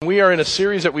we are in a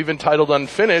series that we've entitled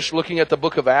Unfinished, looking at the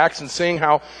book of Acts and seeing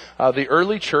how the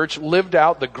early church lived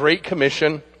out the Great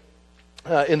Commission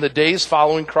in the days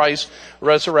following Christ's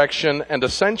resurrection and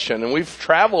ascension. And we've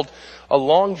traveled a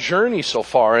long journey so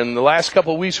far. In the last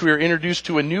couple of weeks, we were introduced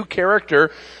to a new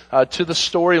character to the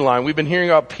storyline. We've been hearing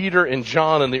about Peter and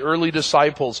John and the early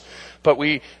disciples, but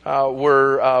we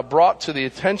were brought to the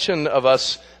attention of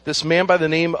us this man by the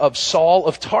name of Saul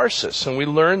of Tarsus. And we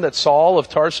learned that Saul of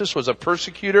Tarsus was a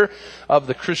persecutor of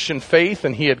the Christian faith,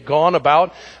 and he had gone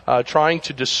about trying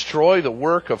to destroy the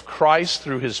work of Christ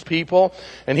through his people.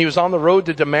 And he was on the road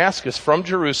to Damascus from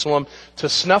Jerusalem to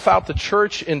snuff out the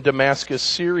church in Damascus,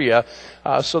 Syria,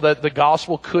 so that the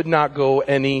gospel could not go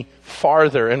any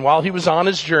farther. And while he was on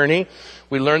his journey,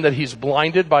 we learned that he's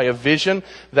blinded by a vision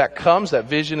that comes. That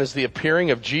vision is the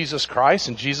appearing of Jesus Christ.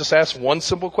 And Jesus asks one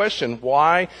simple question: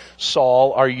 why,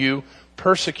 Saul, are you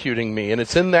persecuting me? And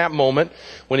it's in that moment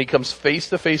when he comes face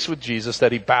to face with Jesus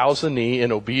that he bows the knee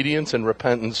in obedience and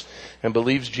repentance and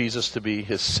believes Jesus to be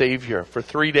his Savior. For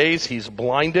 3 days he's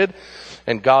blinded,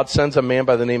 and God sends a man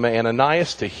by the name of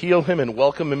Ananias to heal him and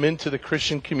welcome him into the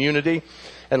Christian community.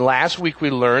 And last week we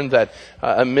learned that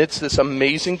amidst this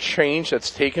amazing change that's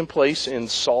taken place in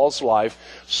Saul's life,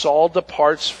 Saul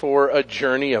departs for a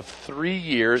journey of 3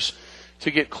 years to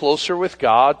get closer with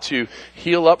God, to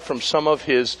heal up from some of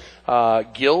his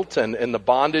guilt and the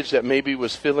bondage that maybe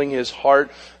was filling his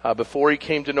heart before he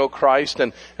came to know Christ.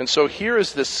 And so here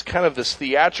is this kind of this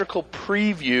theatrical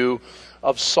preview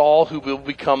of Saul, who will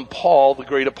become Paul, the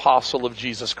great apostle of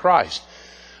Jesus Christ.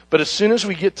 But as soon as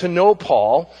we get to know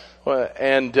Paul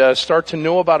and start to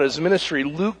know about his ministry,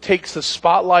 Luke takes the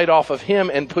spotlight off of him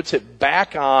and puts it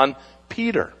back on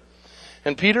Peter.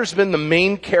 And Peter's been the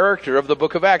main character of the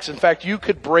book of Acts. In fact, you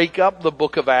could break up the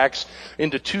book of Acts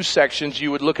into two sections. You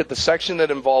would look at the section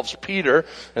that involves Peter,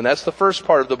 and that's the first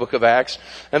part of the book of Acts.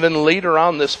 And then later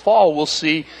on this fall, we'll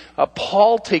see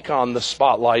Paul take on the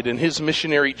spotlight in his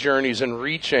missionary journeys and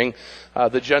reaching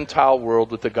the Gentile world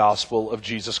with the gospel of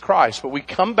Jesus Christ. But we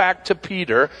come back to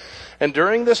Peter, and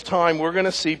during this time, we're going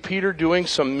to see Peter doing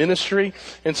some ministry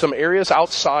in some areas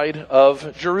outside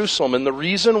of Jerusalem. And the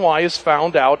reason why is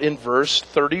found out in verse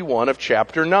 31 of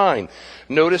chapter 9.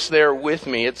 Notice there with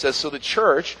me, it says, "So the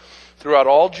church throughout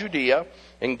all Judea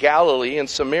and Galilee and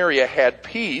Samaria had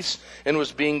peace and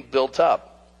was being built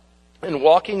up. And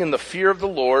walking in the fear of the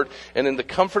Lord and in the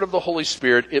comfort of the Holy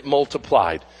Spirit, it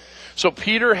multiplied." So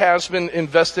Peter has been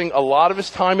investing a lot of his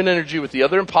time and energy with the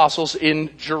other apostles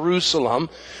in Jerusalem.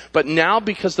 But now,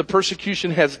 because the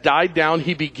persecution has died down,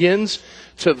 he begins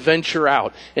to venture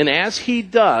out. And as he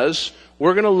does,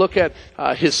 we're going to look at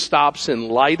his stops in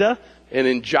Lydda and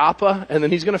in Joppa, and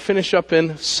then he's going to finish up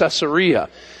in Caesarea.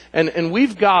 And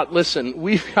we've got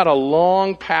a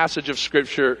long passage of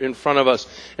Scripture in front of us.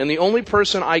 And the only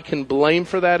person I can blame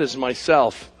for that is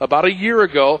myself. About a year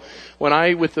ago, when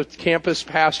I, with the campus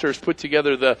pastors, put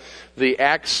together the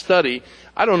Acts study,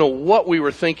 I don't know what we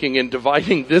were thinking in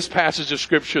dividing this passage of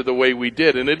Scripture the way we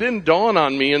did. And it didn't dawn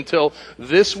on me until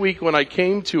this week when I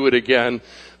came to it again,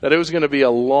 that it was going to be a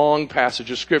long passage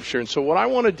of Scripture. And so what I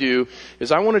want to do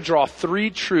is I want to draw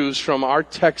 3 truths from our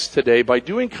text today by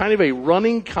doing kind of a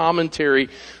running commentary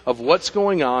of what's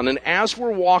going on. And as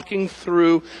we're walking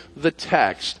through the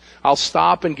text, I'll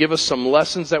stop and give us some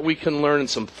lessons that we can learn and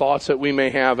some thoughts that we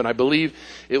may have. And I believe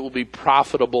it will be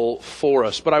profitable for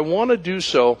us. But I want to do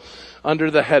so under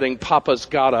the heading, Papa's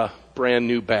Got a Brand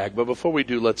New Bag. But before we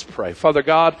do, let's pray. Father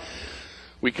God,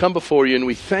 we come before you and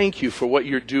we thank you for what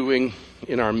you're doing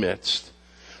in our midst.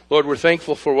 Lord, we're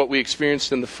thankful for what we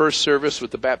experienced in the first service with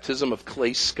the baptism of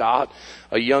Clay Scott,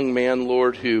 a young man,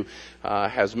 Lord, who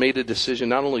has made a decision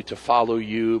not only to follow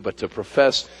you, but to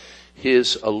profess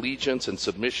his allegiance and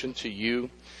submission to you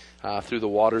through the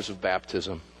waters of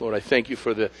baptism. Lord, I thank you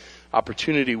for the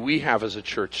opportunity we have as a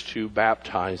church to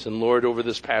baptize. And Lord, over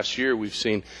this past year, we've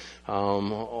seen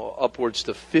upwards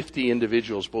to 50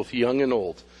 individuals, both young and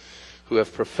old, who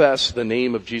have professed the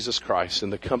name of Jesus Christ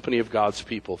in the company of God's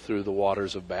people through the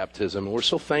waters of baptism. And we're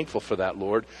so thankful for that,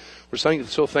 Lord. We're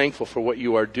so thankful for what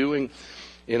you are doing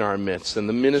in our midst and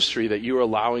the ministry that you are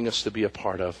allowing us to be a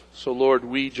part of. So, Lord,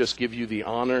 we just give you the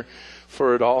honor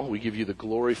for it all. We give you the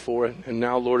glory for it. And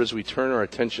now, Lord, as we turn our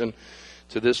attention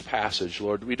to this passage,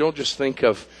 Lord, we don't just think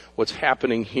of what's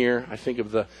happening here. I think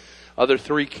of the other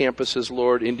 3 campuses,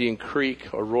 Lord, Indian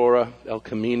Creek, Aurora, El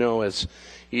Camino, as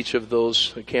each of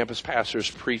those campus pastors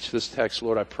preach this text.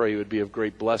 Lord, I pray it would be of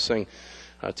great blessing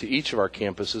to each of our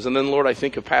campuses. And then, Lord, I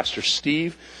think of Pastor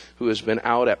Steve, who has been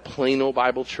out at Plano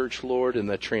Bible Church, Lord, in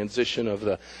the transition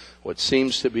of what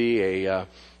seems to be a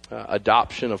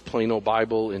adoption of Plano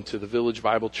Bible into the Village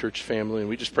Bible Church family. And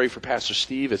we just pray for Pastor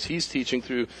Steve as he's teaching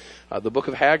through the book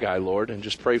of Haggai, Lord, and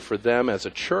just pray for them as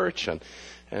a church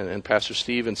and Pastor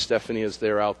Steve and Stephanie as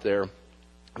they're out there.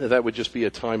 That would just be a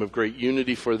time of great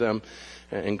unity for them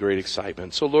and great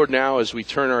excitement. So, Lord, now as we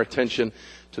turn our attention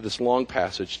to this long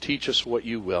passage, teach us what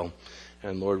you will.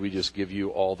 And, Lord, we just give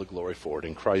you all the glory for it.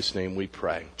 In Christ's name we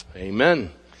pray.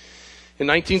 Amen. In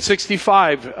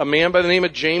 1965, a man by the name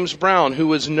of James Brown, who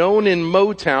was known in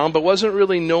Motown, but wasn't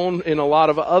really known in a lot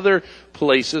of other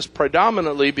places,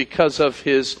 predominantly because of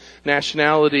his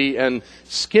nationality and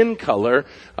skin color,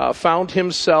 found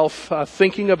himself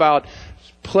thinking about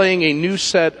playing a new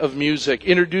set of music,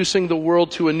 introducing the world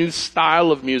to a new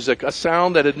style of music, a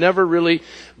sound that had never really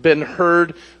been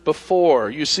heard before.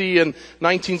 You see, in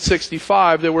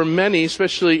 1965, there were many,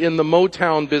 especially in the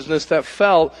Motown business, that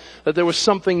felt that there was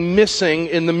something missing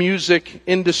in the music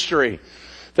industry,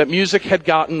 that music had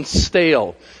gotten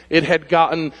stale. It had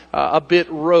gotten a bit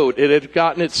rote. It had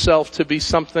gotten itself to be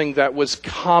something that was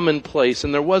commonplace,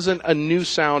 and there wasn't a new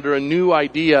sound or a new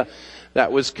idea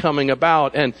that was coming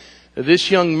about. And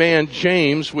this young man,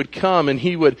 James, would come and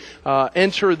he would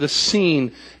enter the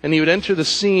scene, and he would enter the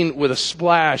scene with a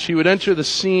splash. He would enter the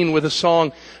scene with a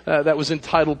song that was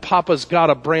entitled Papa's Got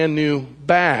a Brand New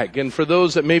Bag. And for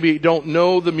those that maybe don't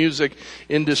know the music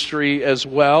industry as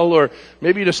well, or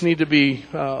maybe you just need to be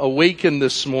awakened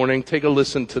this morning, take a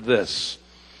listen to this.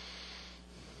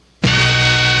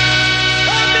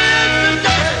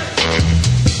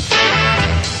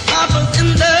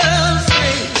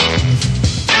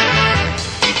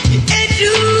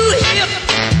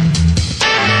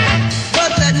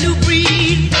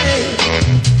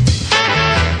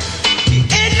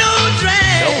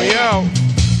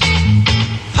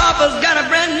 Got a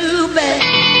brand new bag.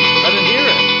 I didn't hear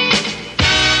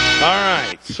it. All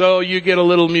right, so you get a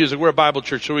little music. We're a Bible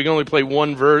church, so we can only play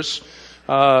one verse.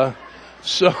 So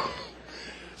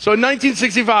in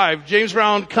 1965, James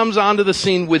Brown comes onto the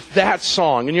scene with that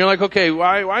song, and you're like, okay,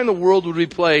 why in the world would we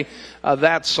play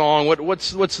that song?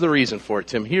 What's the reason for it,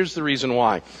 Tim? Here's the reason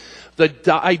why.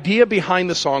 The idea behind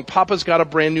the song, Papa's Got a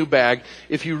Brand New Bag,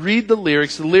 if you read the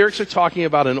lyrics are talking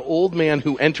about an old man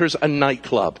who enters a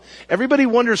nightclub. Everybody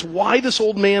wonders why this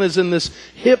old man is in this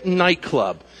hip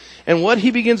nightclub. And what he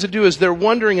begins to do is they're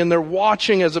wondering and they're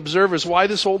watching as observers why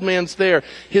this old man's there.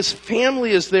 His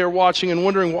family is there watching and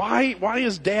wondering why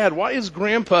is Dad, why is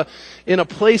Grandpa in a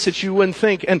place that you wouldn't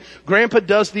think? And Grandpa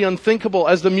does the unthinkable.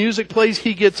 As the music plays,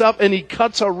 he gets up and he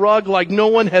cuts a rug like no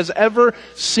one has ever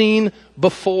seen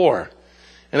before.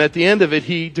 And at the end of it,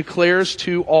 he declares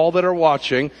to all that are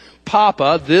watching,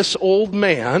 Papa, this old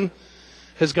man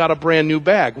has got a brand new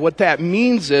bag. What that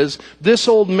means is this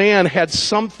old man had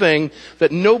something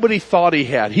that nobody thought he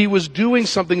had. He was doing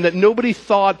something that nobody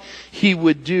thought he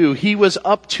would do. He was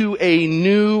up to a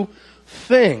new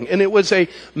thing. And it was a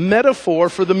metaphor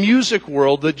for the music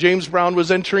world that James Brown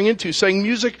was entering into, saying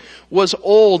music was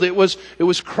old. It was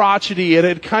crotchety. It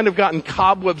had kind of gotten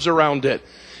cobwebs around it.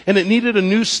 And it needed a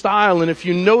new style. And if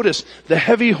you notice the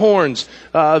heavy horns,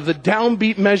 the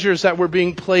downbeat measures that were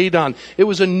being played on, it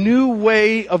was a new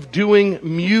way of doing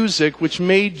music which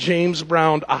made James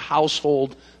Brown a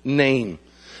household name.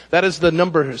 That is the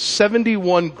number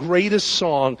 71 greatest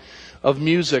song of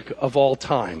music of all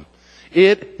time.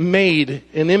 It made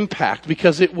an impact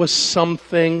because it was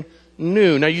something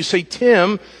new. Now you say,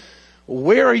 Tim,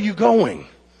 where are you going?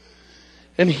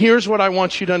 And here's what I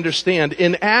want you to understand.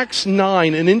 In Acts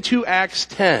 9 and into Acts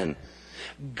 10,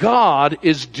 God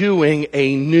is doing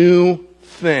a new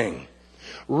thing.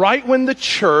 Right when the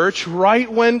church,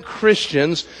 right when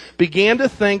Christians began to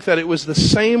think that it was the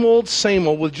same old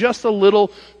with just a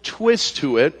little twist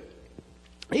to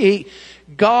it,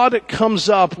 God comes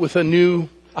up with a new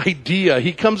idea.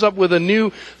 He comes up with a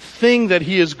new thing that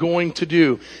he is going to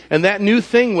do. And that new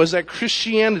thing was that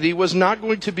Christianity was not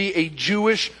going to be a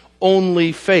Jewish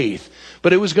only faith,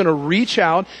 but it was going to reach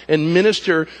out and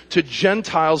minister to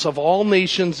Gentiles of all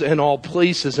nations and all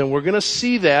places. And we're going to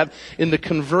see that in the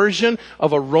conversion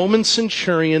of a Roman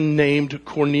centurion named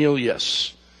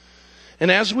Cornelius.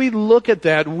 And as we look at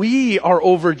that, we are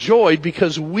overjoyed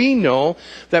because we know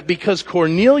that because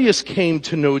Cornelius came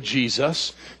to know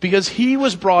Jesus, because he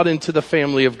was brought into the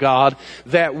family of God,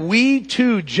 that we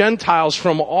too, Gentiles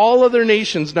from all other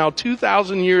nations, now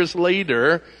 2,000 years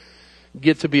later,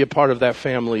 get to be a part of that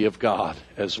family of God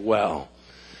as well.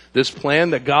 This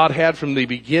plan that God had from the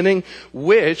beginning,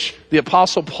 which the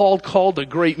Apostle Paul called a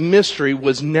great mystery,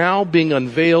 was now being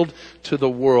unveiled to the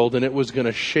world, and it was going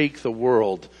to shake the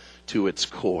world to its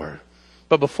core.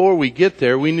 But before we get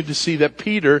there, we need to see that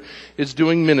Peter is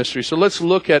doing ministry. So let's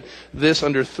look at this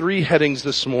under three headings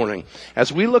this morning.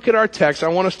 As we look at our text, I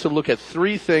want us to look at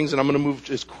three things, and I'm going to move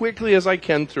as quickly as I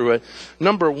can through it.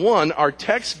 Number one, our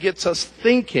text gets us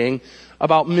thinking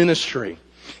about ministry.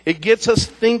 It gets us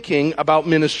thinking about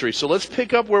ministry. So let's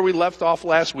pick up where we left off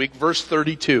last week, verse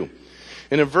 32.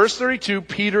 And in verse 32,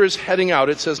 Peter is heading out.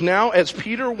 It says, "Now as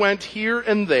Peter went here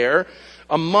and there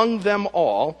among them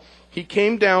all, he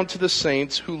came down to the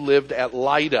saints who lived at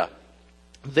Lydda.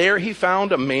 There he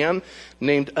found a man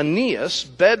named Aeneas,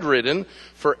 bedridden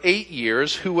for 8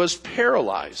 years, who was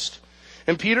paralyzed.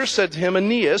 And Peter said to him,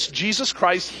 'Aeneas, Jesus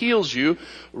Christ heals you.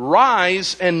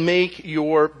 Rise and make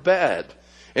your bed.'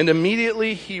 And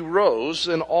immediately he rose,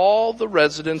 and all the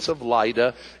residents of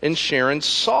Lydda and Sharon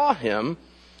saw him,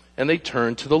 and they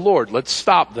turned to the Lord." Let's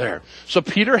stop there. So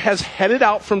Peter has headed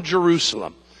out from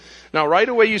Jerusalem. Now, right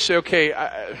away you say, okay,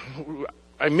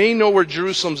 I may know where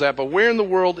Jerusalem's at, but where in the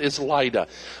world is Lydda?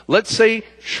 Let's say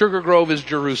Sugar Grove is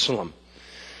Jerusalem.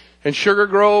 And Sugar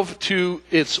Grove to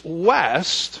its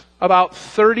west, about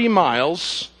 30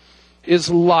 miles, is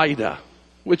Lydda,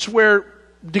 which is where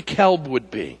DeKalb would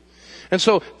be. And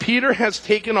so Peter has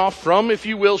taken off from, if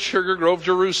you will, Sugar Grove,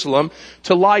 Jerusalem,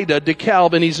 to Lydda,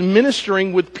 DeKalb, and he's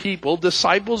ministering with people,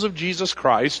 disciples of Jesus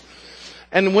Christ.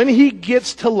 And when he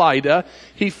gets to Lydda,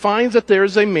 he finds that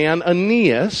there's a man,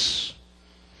 Aeneas,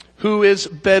 who is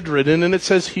bedridden, and it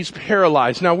says he's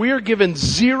paralyzed. Now, we are given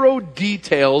 0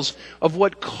 details of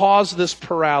what caused this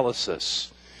paralysis.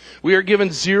 We are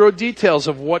given 0 details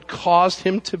of what caused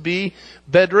him to be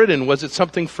bedridden. Was it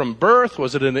something from birth?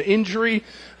 Was it an injury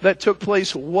that took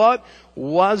place? What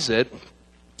was it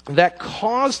that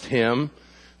caused him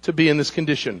to be in this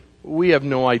condition? We have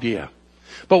no idea.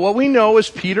 But what we know is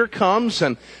Peter comes,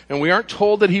 and we aren't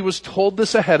told that he was told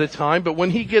this ahead of time, but when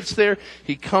he gets there,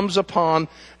 he comes upon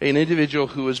an individual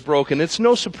who is broken. It's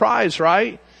no surprise,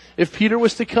 right? If Peter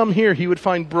was to come here, he would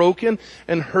find broken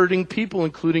and hurting people,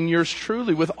 including yours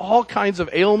truly, with all kinds of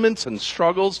ailments and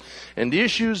struggles and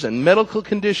issues and medical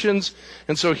conditions.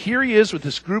 And so here he is with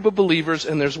this group of believers,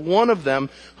 and there's one of them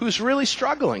who's really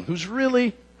struggling, who's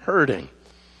really hurting.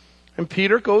 And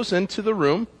Peter goes into the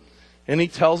room, and he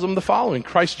tells them the following: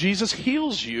 "Christ Jesus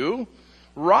heals you.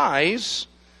 Rise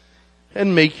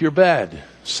and make your bed."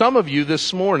 Some of you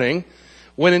this morning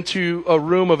went into a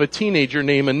room of a teenager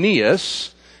named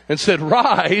Aeneas and said,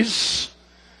 "Rise,"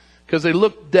 because they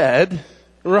looked dead.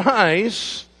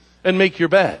 "Rise and make your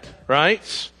bed,"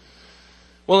 right?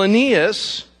 Well,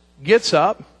 Aeneas gets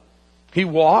up, he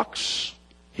walks,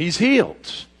 he's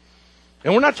healed.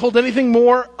 And we're not told anything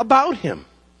more about him.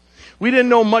 We didn't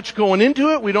know much going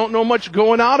into it. We don't know much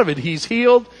going out of it. He's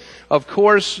healed. Of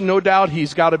course, no doubt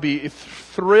he's got to be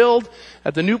thrilled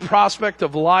at the new prospect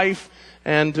of life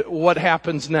and what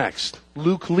happens next.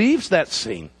 Luke leaves that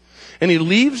scene. And he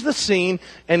leaves the scene,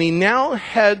 and he now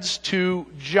heads to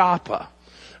Joppa.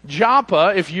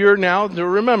 Joppa, if you're now to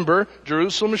remember,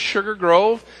 Jerusalem is Sugar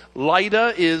Grove.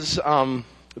 Lydda is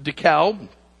DeKalb.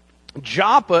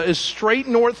 Joppa is straight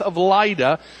north of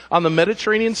Lydda on the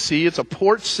Mediterranean Sea. It's a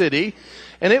port city,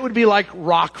 and it would be like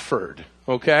Rockford,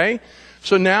 okay?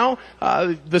 So now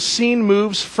the scene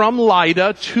moves from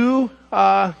Lydda to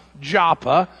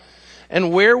Joppa,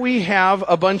 and where we have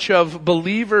a bunch of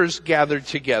believers gathered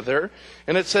together.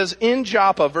 And it says in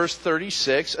Joppa, verse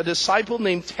 36, a disciple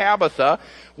named Tabitha,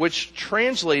 which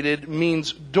translated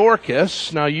means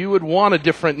Dorcas. Now you would want a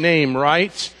different name,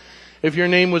 right? If your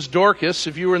name was Dorcas,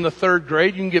 if you were in the 3rd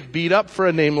grade, you can get beat up for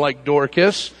a name like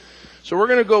Dorcas. So we're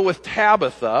going to go with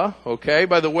Tabitha, okay?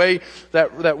 By the way,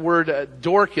 that word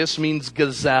Dorcas means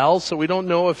gazelle, so we don't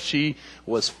know if she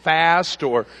was fast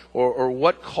or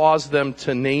what caused them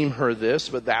to name her this,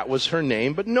 but that was her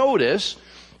name. But notice,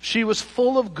 she was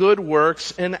full of good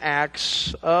works and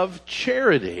acts of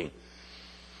charity.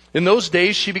 In those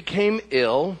days, she became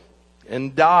ill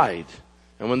and died.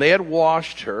 And when they had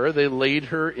washed her, they laid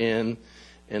her in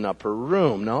an upper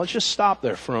room. Now let's just stop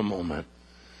there for a moment.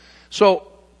 So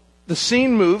the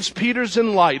scene moves. Peter's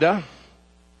in Lydda,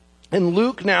 and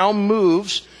Luke now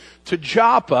moves to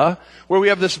Joppa, where we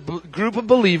have this group of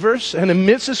believers, and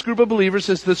amidst this group of believers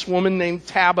is this woman named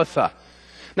Tabitha.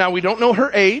 Now we don't know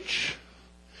her age.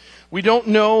 We don't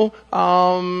know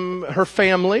her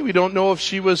family. We don't know if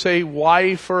she was a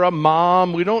wife or a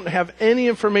mom. We don't have any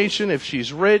information if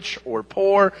she's rich or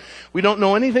poor. We don't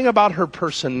know anything about her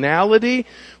personality.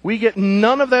 We get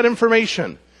none of that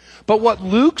information. But what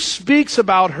Luke speaks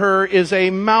about her is a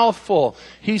mouthful.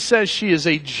 He says she is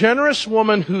a generous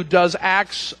woman who does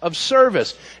acts of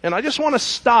service. And I just want to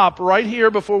stop right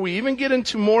here before we even get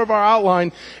into more of our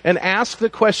outline and ask the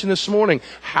question this morning,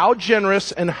 how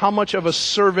generous and how much of a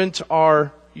servant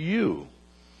are you?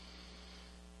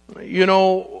 You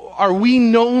know, are we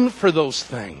known for those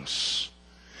things?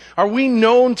 Are we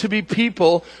known to be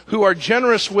people who are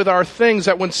generous with our things,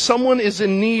 that when someone is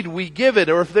in need, we give it?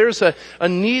 Or if there's a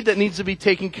need that needs to be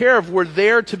taken care of, we're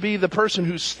there to be the person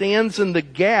who stands in the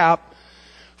gap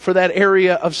for that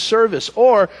area of service?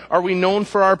 Or are we known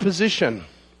for our position?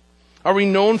 Are we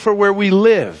known for where we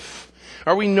live?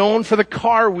 Are we known for the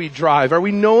car we drive? Are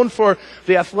we known for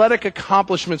the athletic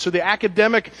accomplishments or the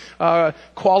academic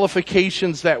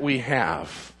qualifications that we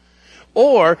have?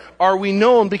 Or are we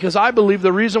known, because I believe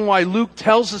the reason why Luke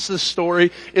tells us this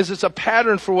story is it's a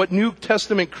pattern for what New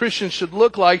Testament Christians should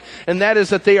look like, and that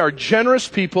is that they are generous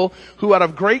people who, out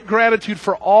of great gratitude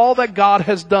for all that God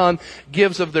has done,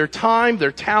 gives of their time,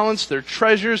 their talents, their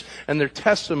treasures, and their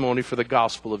testimony for the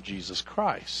gospel of Jesus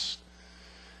Christ.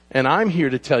 And I'm here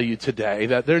to tell you today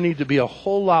that there need to be a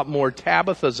whole lot more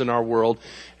Tabithas in our world,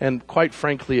 and quite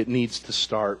frankly, it needs to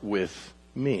start with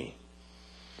me.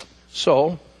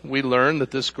 So, we learn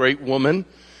that this great woman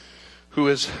who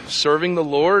is serving the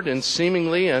Lord in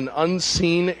seemingly an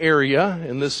unseen area,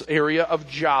 in this area of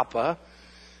Joppa,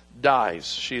 dies.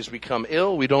 She has become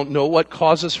ill. We don't know what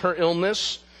causes her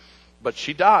illness, but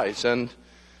she dies. And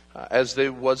as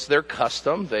was their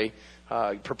custom, they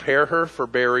prepare her for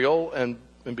burial, and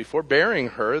before burying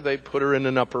her, they put her in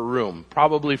an upper room,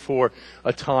 probably for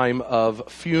a time of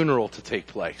funeral to take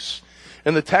place.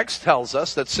 And the text tells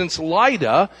us that since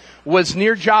Lydda was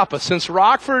near Joppa, since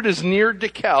Rockford is near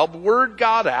DeKalb, word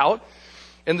got out,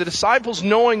 and the disciples,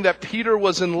 knowing that Peter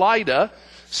was in Lydda,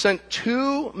 sent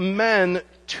 2 men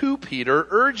to Peter,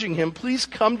 urging him, please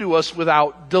come to us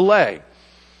without delay.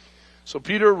 So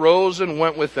Peter rose and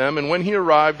went with them, and when he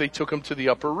arrived, they took him to the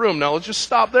upper room. Now let's just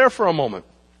stop there for a moment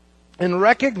and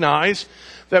recognize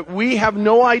that we have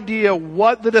no idea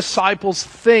what the disciples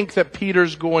think that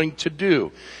Peter's going to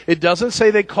do. It doesn't say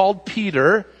they called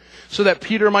Peter so that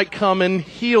Peter might come and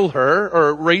heal her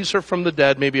or raise her from the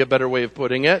dead, maybe a better way of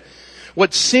putting it.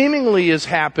 What seemingly is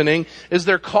happening is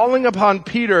they're calling upon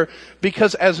Peter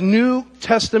because as New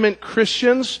Testament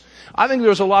Christians, I think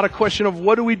there's a lot of question of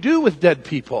what do we do with dead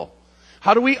people?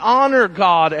 How do we honor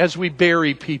God as we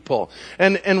bury people?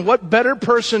 And what better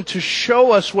person to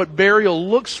show us what burial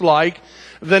looks like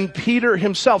than Peter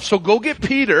himself? So go get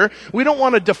Peter. We don't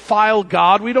want to defile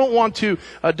God. We don't want to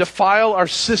defile our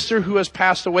sister who has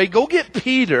passed away. Go get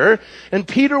Peter, and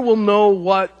Peter will know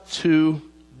what to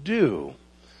do.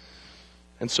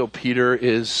 And so Peter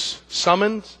is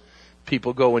summoned.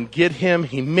 People go and get him.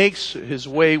 He makes his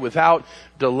way without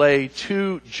delay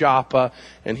to Joppa,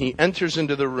 and he enters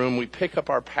into the room. We pick up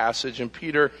our passage, and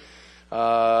Peter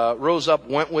rose up,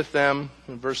 went with them.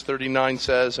 And verse 39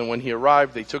 says, and when he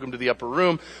arrived, they took him to the upper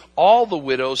room. All the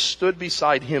widows stood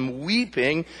beside him,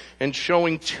 weeping and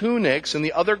showing tunics and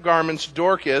the other garments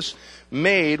Dorcas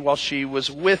made while she was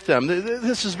with them.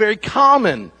 This is very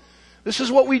common. This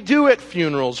is what we do at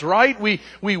funerals, right? We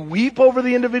weep over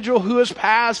the individual who has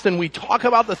passed, and we talk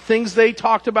about the things they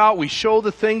talked about. We show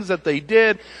the things that they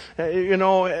did.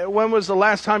 When was the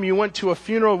last time you went to a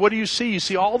funeral? What do you see? You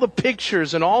see all the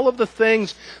pictures and all of the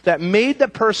things that made the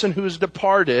person who is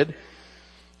departed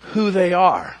who they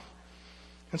are.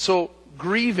 And so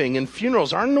grieving and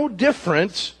funerals are no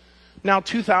different now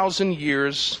 2,000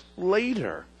 years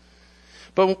later.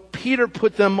 But Peter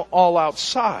put them all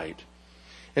outside.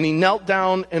 And he knelt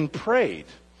down and prayed.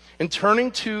 And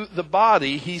turning to the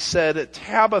body, he said,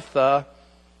 Tabitha,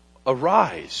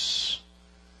 arise.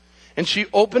 And she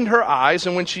opened her eyes,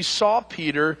 and when she saw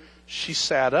Peter, she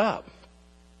sat up.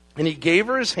 And he gave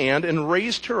her his hand and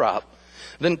raised her up.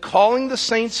 Then calling the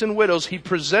saints and widows, he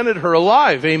presented her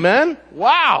alive. Amen?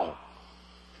 Wow.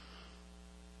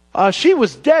 She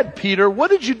was dead, Peter.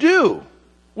 What did you do?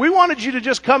 We wanted you to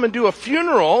just come and do a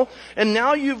funeral, and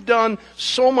now you've done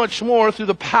so much more through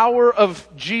the power of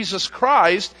Jesus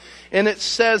Christ, and it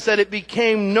says that it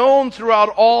became known throughout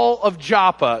all of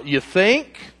Joppa. You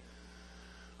think?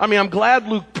 I mean, I'm glad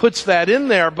Luke puts that in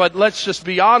there, but let's just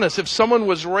be honest. If someone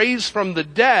was raised from the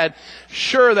dead,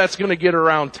 sure, that's going to get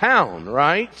around town,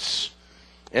 right?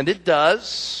 And it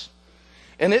does.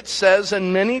 And it says,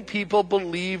 and many people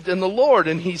believed in the Lord.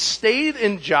 And he stayed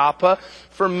in Joppa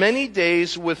for many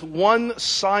days with one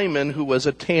Simon, who was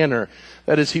a tanner.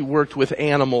 That is, he worked with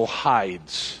animal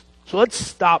hides. So let's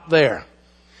stop there.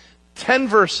 10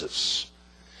 verses.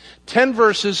 10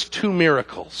 verses, 2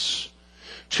 miracles.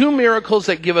 Two miracles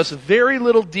that give us very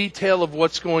little detail of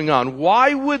what's going on.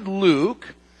 Why would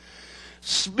Luke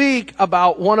speak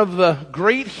about one of the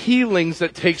great healings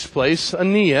that takes place,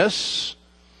 Aeneas?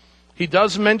 He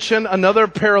does mention another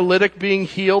paralytic being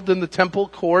healed in the temple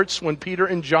courts when Peter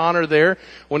and John are there,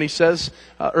 when he says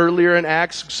earlier in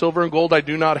Acts, silver and gold I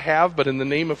do not have, but in the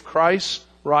name of Christ,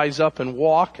 rise up and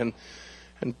walk. And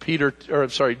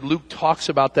Luke talks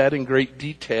about that in great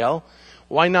detail.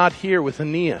 Why not here with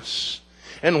Aeneas?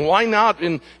 And why not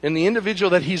in the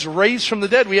individual that he's raised from the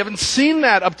dead? We haven't seen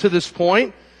that up to this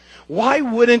point. Why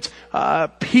wouldn't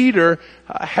Peter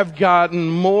have gotten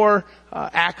more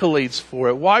accolades for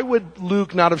it? Why would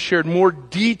Luke not have shared more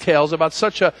details about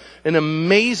such an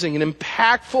amazing and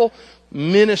impactful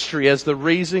ministry as the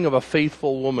raising of a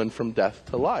faithful woman from death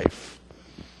to life?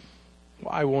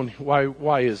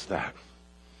 Why is that?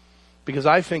 Because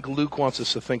I think Luke wants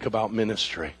us to think about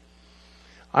ministry.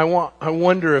 I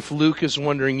wonder if Luke is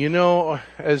wondering,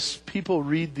 as people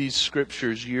read these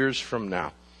scriptures years from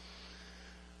now,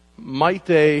 might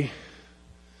they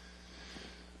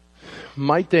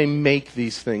make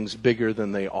these things bigger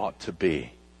than they ought to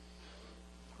be?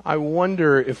 I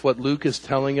wonder if what Luke is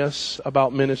telling us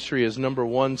about ministry is, number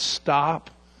one, stop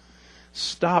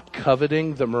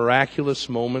coveting the miraculous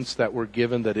moments that we're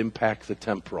given that impact the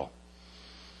temporal.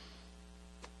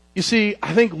 You see,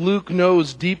 I think Luke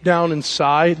knows deep down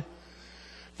inside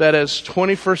that as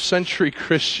 21st century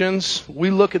Christians, we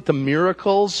look at the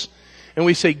miracles and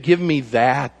we say, give me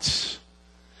that.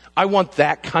 I want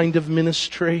that kind of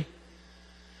ministry.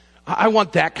 I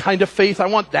want that kind of faith. I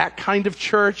want that kind of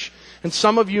church. And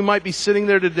some of you might be sitting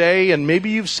there today and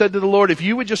maybe you've said to the Lord, if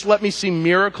you would just let me see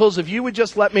miracles, if you would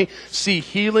just let me see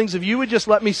healings, if you would just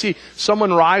let me see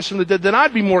someone rise from the dead, then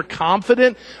I'd be more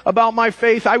confident about my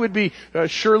faith. I would be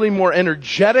surely more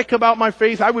energetic about my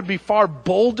faith. I would be far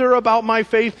bolder about my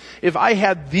faith if I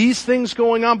had these things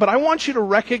going on. But I want you to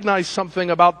recognize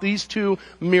something about these two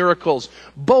miracles.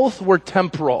 Both were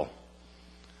temporal.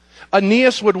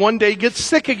 Aeneas would one day get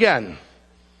sick again.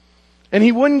 And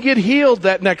he wouldn't get healed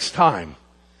that next time.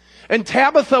 And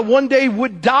Tabitha one day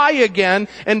would die again,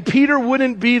 and Peter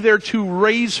wouldn't be there to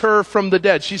raise her from the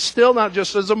dead. She's still not,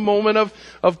 just as a moment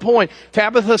of point,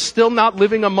 Tabitha's still not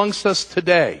living amongst us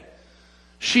today.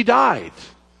 She died.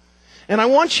 And I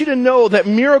want you to know that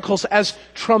miracles, as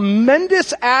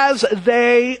tremendous as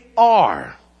they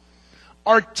are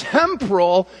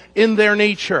temporal in their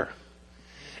nature.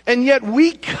 And yet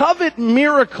we covet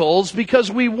miracles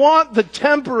because we want the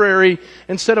temporary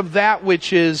instead of that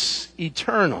which is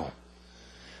eternal.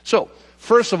 So,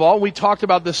 first of all, we talked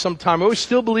about this some time ago. We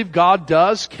still believe God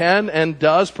can and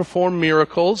does perform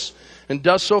miracles and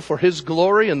does so for His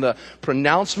glory and the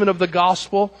pronouncement of the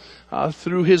gospel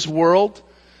through His world.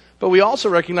 But we also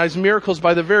recognize miracles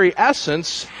by the very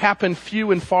essence happen few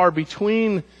and far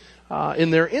between in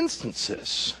their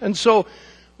instances. And so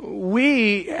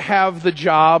we have the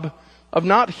job of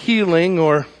not healing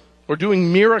or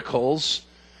doing miracles,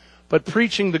 but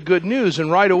preaching the good news.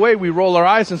 And right away we roll our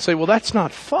eyes and say, well, that's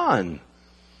not fun.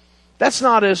 That's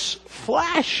not as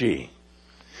flashy.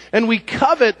 And we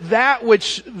covet that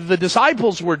which the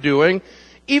disciples were doing,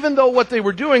 even though what they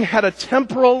were doing had a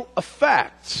temporal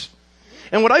effect.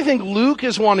 And what I think Luke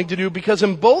is wanting to do, because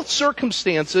in both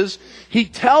circumstances, he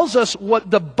tells us what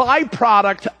the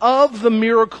byproduct of the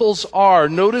miracles are.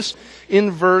 Notice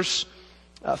in verse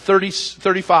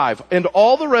 35. And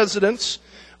all the residents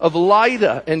of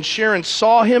Lydda and Sharon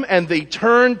saw him, and they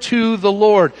turned to the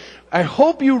Lord. I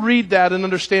hope you read that and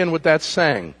understand what that's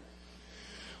saying.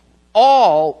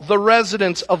 All the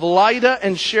residents of Lydda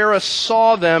and Sharon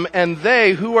saw them, and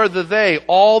they, who are the they?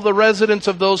 All the residents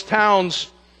of those towns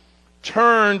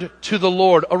turned to the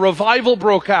Lord. A revival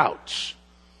broke out.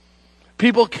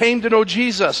 People came to know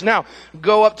Jesus. Now,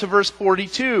 go up to verse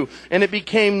 42. And it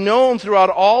became known throughout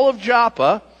all of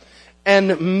Joppa,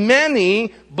 and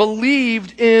many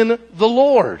believed in the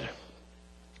Lord.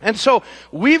 And so,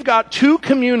 we've got two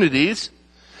communities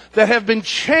that have been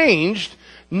changed,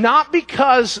 not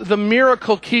because the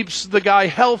miracle keeps the guy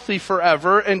healthy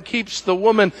forever and keeps the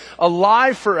woman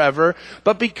alive forever,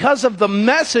 but because of the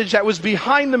message that was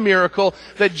behind the miracle,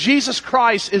 that Jesus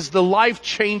Christ is the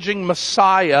life-changing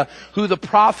Messiah who the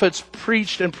prophets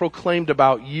preached and proclaimed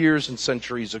about years and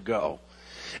centuries ago.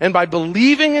 And by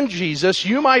believing in Jesus,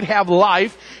 you might have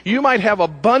life, you might have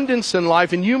abundance in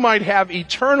life, and you might have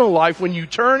eternal life when you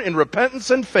turn in repentance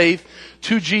and faith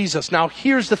to Jesus. Now,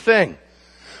 here's the thing.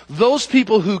 Those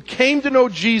people who came to know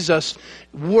Jesus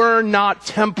were not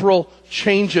temporal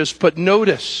changes, but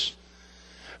notice,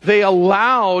 they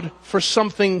allowed for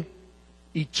something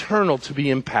eternal to be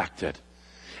impacted.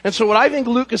 And so what I think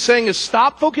Luke is saying is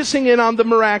stop focusing in on the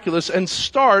miraculous and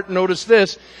start, notice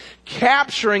this,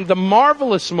 capturing the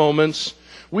marvelous moments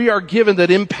we are given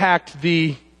that impact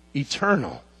the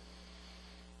eternal.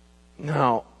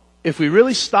 Now, if we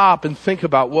really stop and think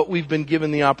about what we've been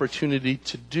given the opportunity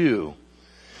to do,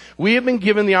 we have been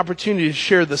given the opportunity to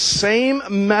share the same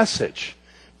message.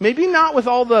 Maybe not with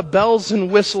all the bells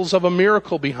and whistles of a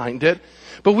miracle behind it,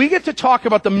 but we get to talk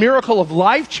about the miracle of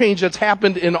life change that's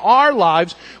happened in our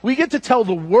lives. We get to tell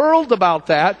the world about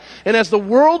that. And as the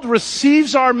world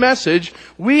receives our message,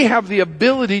 we have the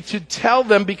ability to tell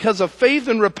them, because of faith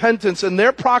and repentance and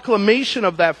their proclamation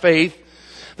of that faith,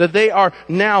 that they are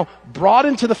now brought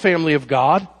into the family of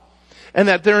God, and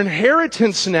that their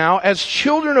inheritance now as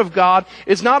children of God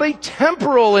is not a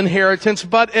temporal inheritance,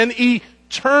 but an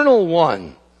eternal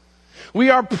one. We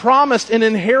are promised an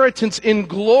inheritance in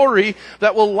glory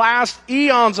that will last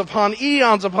eons upon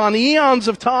eons upon eons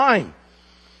of time.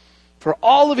 For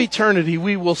all of eternity,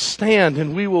 we will stand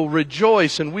and we will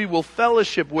rejoice and we will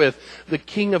fellowship with the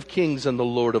King of Kings and the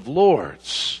Lord of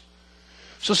Lords.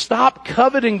 So stop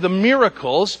coveting the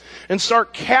miracles and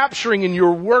start capturing in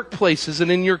your workplaces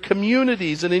and in your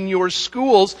communities and in your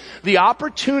schools the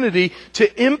opportunity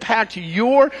to impact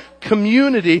your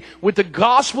community with the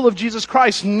gospel of Jesus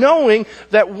Christ, knowing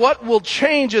that what will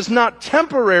change is not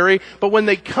temporary, but when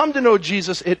they come to know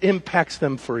Jesus, it impacts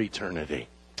them for eternity.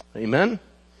 Amen?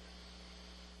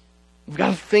 We've got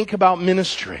to think about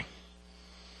ministry.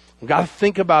 We've got to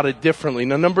think about it differently.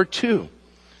 Now, number 2.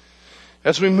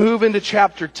 As we move into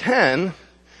chapter 10,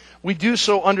 we do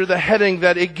so under the heading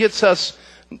that it gets us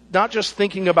not just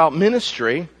thinking about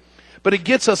ministry, but it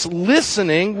gets us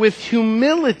listening with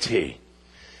humility.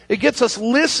 It gets us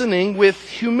listening with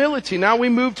humility. Now we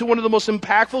move to one of the most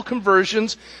impactful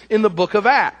conversions in the book of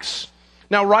Acts.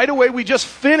 Now right away we just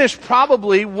finished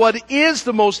probably what is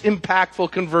the most impactful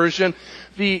conversion,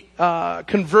 the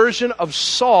conversion of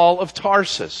Saul of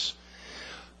Tarsus.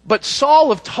 But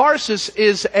Saul of Tarsus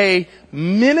is a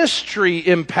ministry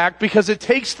impact because it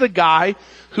takes the guy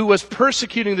who was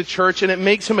persecuting the church and it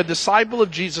makes him a disciple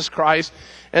of Jesus Christ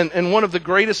and one of the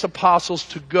greatest apostles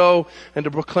to go and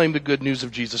to proclaim the good news of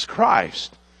Jesus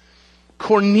Christ.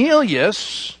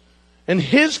 Cornelius and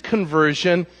his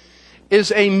conversion is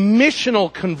a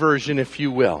missional conversion, if you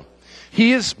will.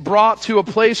 He is brought to a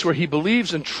place where he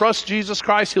believes and trusts Jesus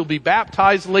Christ. He'll be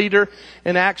baptized later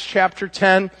in Acts chapter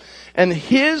 10. And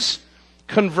his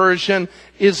conversion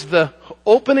is the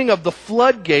opening of the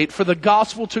floodgate for the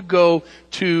gospel to go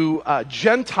to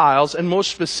Gentiles, and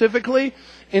most specifically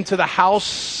into the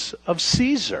house of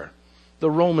Caesar,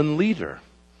 the Roman leader.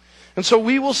 And so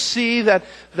we will see that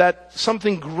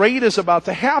something great is about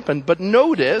to happen. But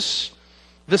notice,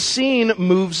 the scene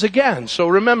moves again. So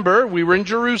remember, we were in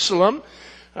Jerusalem.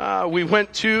 We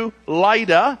went to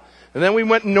Lydda. And then we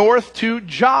went north to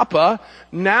Joppa.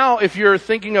 Now, if you're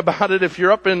thinking about it, if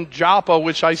you're up in Joppa,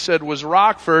 which I said was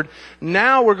Rockford,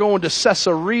 now we're going to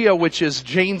Caesarea, which is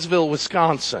Janesville,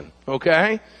 Wisconsin.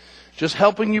 Okay? Just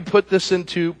helping you put this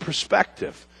into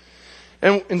perspective.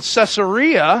 And in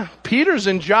Caesarea, Peter's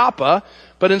in Joppa,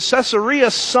 but in Caesarea,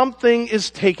 something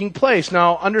is taking place.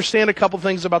 Now, understand a couple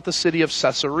things about the city of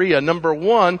Caesarea. Number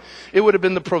 1, it would have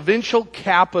been the provincial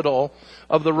capital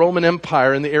of the Roman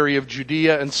Empire in the area of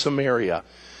Judea and Samaria.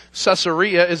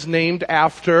 Caesarea is named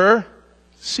after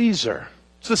Caesar.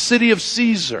 It's the city of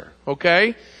Caesar,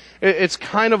 okay? It's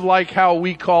kind of like how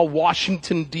we call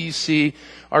Washington, D.C.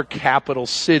 our capital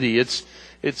city.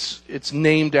 It's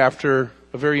named after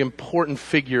a very important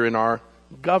figure in our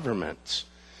government.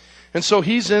 And so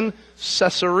he's in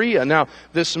Caesarea. Now,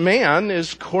 this man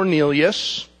is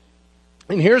Cornelius.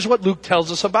 And here's what Luke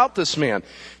tells us about this man.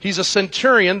 He's a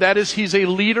centurion. That is, he's a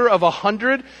leader of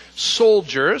 100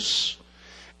 soldiers.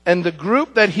 And the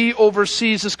group that he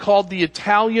oversees is called the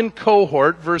Italian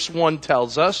cohort, verse 1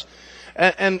 tells us.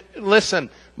 And listen,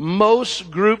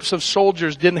 most groups of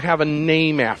soldiers didn't have a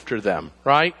name after them,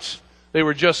 right? They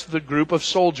were just the group of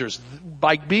soldiers.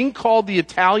 By being called the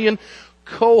Italian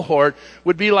cohort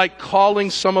would be like calling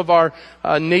some of our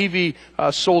Navy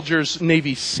soldiers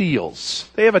Navy SEALs.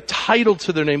 They have a title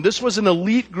to their name. This was an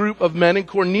elite group of men, and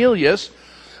Cornelius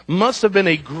must have been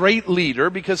a great leader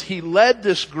because he led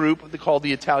this group called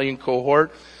the Italian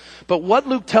cohort. But what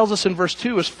Luke tells us in verse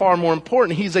 2 is far more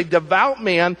important. He's a devout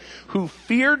man who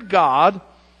feared God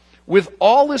with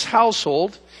all his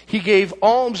household. He gave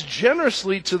alms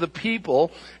generously to the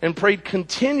people and prayed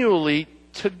continually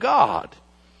to God.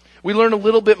 We learn a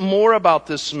little bit more about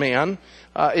this man.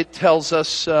 It tells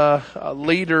us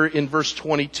later in verse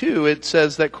 22, it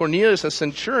says that Cornelius, a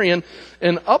centurion,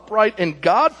 an upright and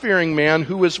God-fearing man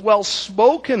who is well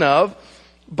spoken of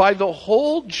by the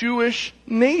whole Jewish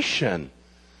nation.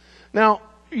 Now,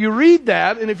 you read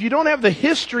that, and if you don't have the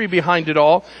history behind it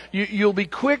all, you'll be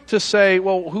quick to say,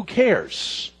 well, who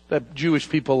cares that Jewish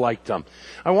people liked them?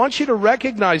 I want you to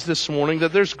recognize this morning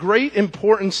that there's great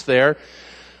importance there,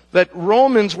 that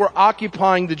Romans were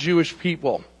occupying the Jewish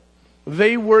people.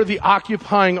 They were the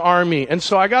occupying army. And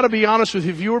so I got to be honest with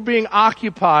you, if you were being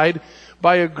occupied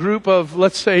by a group of,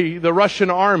 let's say, the Russian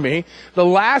army, the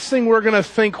last thing we're going to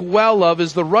think well of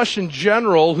is the Russian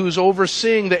general who's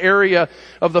overseeing the area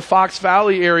of the Fox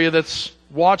Valley area that's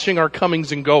watching our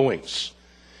comings and goings.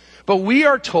 But we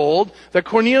are told that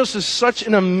Cornelius is such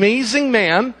an amazing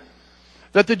man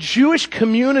that the Jewish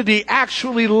community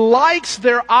actually likes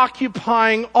their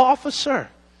occupying officer.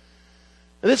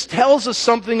 And this tells us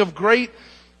something of great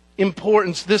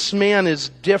importance. This man is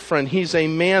different. He's a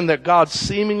man that God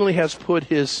seemingly has put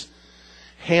his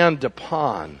hand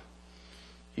upon.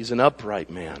 He's an upright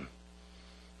man.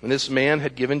 And this man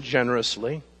had given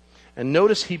generously. And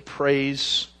notice he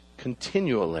prays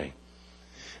continually.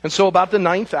 And so about the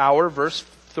 9th hour, verse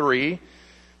 3,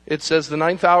 it says, the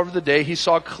 9th hour of the day, he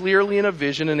saw clearly in a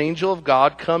vision an angel of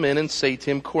God come in and say to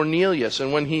him, Cornelius.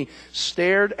 And when he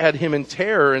stared at him in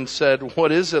terror and said,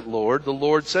 what is it, Lord? The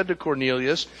Lord said to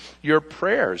Cornelius, your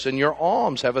prayers and your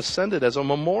alms have ascended as a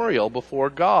memorial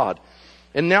before God.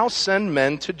 And now send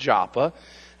men to Joppa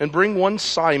and bring one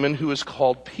Simon who is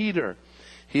called Peter.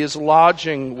 He is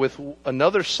lodging with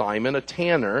another Simon, a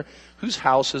tanner, whose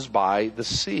house is by the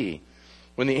sea.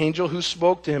 When the angel who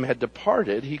spoke to him had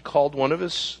departed, he called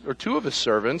two of his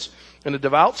servants and a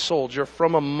devout soldier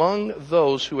from among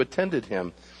those who attended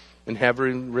him. And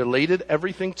having related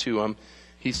everything to him,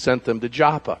 he sent them to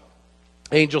Joppa.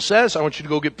 Angel says, I want you to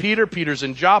go get Peter. Peter's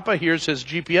in Joppa. Here's his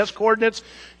GPS coordinates.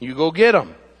 You go get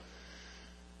him.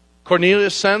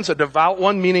 Cornelius sends a devout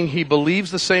one, meaning he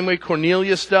believes the same way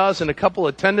Cornelius does, and a couple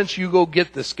attendants. You go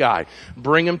get this guy.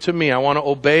 Bring him to me. I want to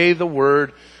obey the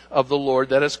word of the Lord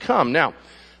that has come. Now,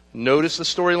 notice the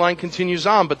storyline continues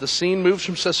on, but the scene moves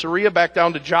from Caesarea back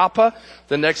down to Joppa.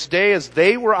 The next day, as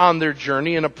they were on their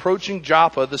journey and approaching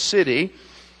Joppa, the city,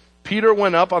 Peter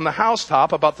went up on the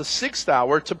housetop about the 6th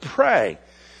hour to pray.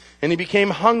 And he became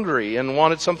hungry and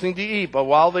wanted something to eat. But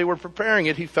while they were preparing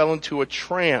it, he fell into a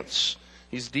trance.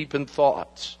 He's deep in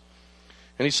thought.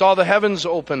 And he saw the heavens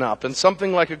open up and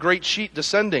something like a great sheet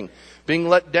descending, being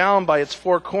let down by its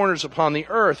 4 corners upon the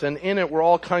earth. And in it were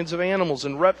all kinds of animals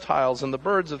and reptiles and the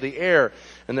birds of the air.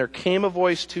 And there came a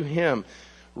voice to him,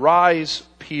 Rise,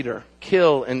 Peter,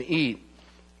 kill and eat.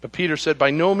 But Peter said,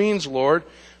 By no means, Lord,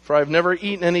 for I have never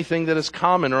eaten anything that is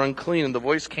common or unclean. And the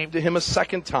voice came to him a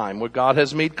second time, What God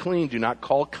has made clean, do not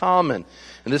call common.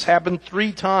 And this happened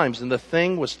 3 times, and the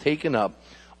thing was taken up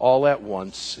all at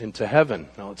once into heaven.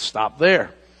 Now let's stop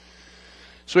there.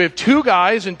 So we have 2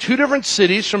 guys in 2 different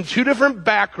cities from 2 different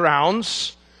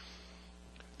backgrounds,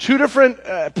 2 different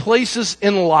places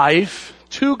in life,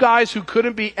 2 guys who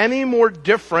couldn't be any more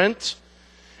different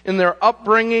in their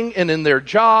upbringing and in their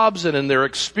jobs and in their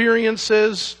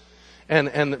experiences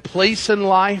and place in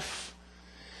life.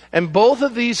 And both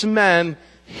of these men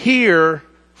hear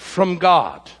from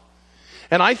God.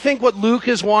 And I think what Luke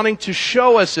is wanting to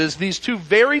show us is these 2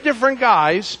 very different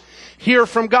guys hear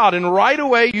from God. And right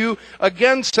away you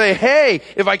again say, hey,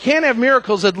 if I can't have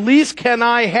miracles, at least can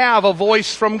I have a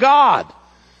voice from God?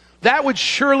 That would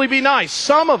surely be nice.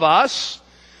 Some of us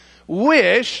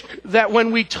wish that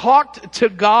when we talked to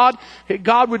God,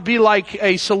 God would be like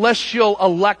a celestial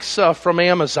Alexa from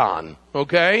Amazon,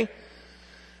 okay?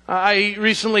 I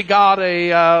recently got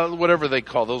a, whatever they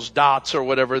call those dots or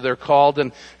whatever they're called,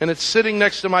 and it's sitting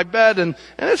next to my bed, and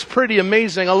it's pretty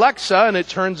amazing. Alexa, and it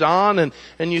turns on, and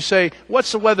you say,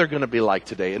 what's the weather going to be like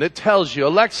today? And it tells you,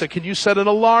 Alexa, can you set an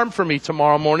alarm for me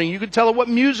tomorrow morning? You can tell it what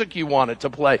music you want it to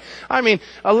play. I mean,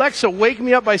 Alexa, wake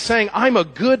me up by saying, I'm a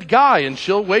good guy, and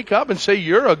she'll wake up and say,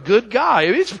 you're a good guy.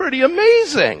 It's pretty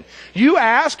amazing. You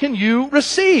ask and you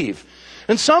receive.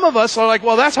 And some of us are like,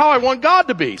 well, that's how I want God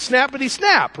to be. Snappity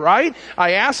snap, right?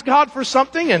 I ask God for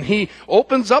something and He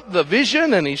opens up the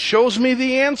vision and He shows me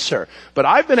the answer. But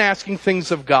I've been asking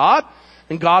things of God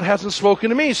and God hasn't spoken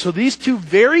to me. So these 2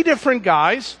 very different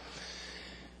guys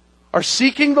are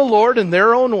seeking the Lord in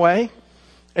their own way.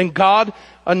 And God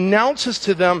announces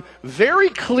to them very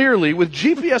clearly with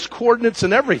GPS coordinates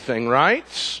and everything,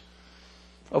 right?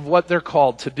 Of what they're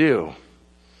called to do.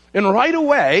 And right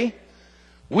away,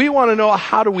 we want to know,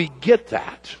 how do we get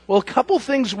that? Well, a couple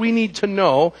things we need to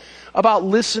know about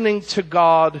listening to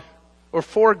God or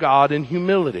for God in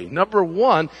humility. Number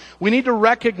 1, we need to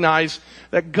recognize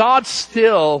that God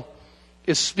still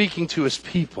is speaking to His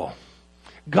people.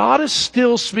 God is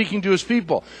still speaking to his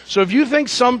people. So if you think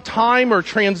some time or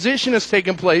transition has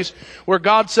taken place where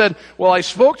God said, well, I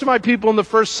spoke to my people in the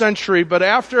first century, but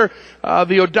after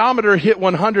the odometer hit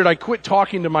 100, I quit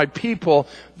talking to my people,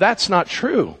 that's not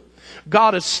true.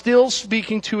 God is still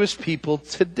speaking to his people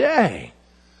today.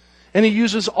 And he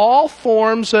uses all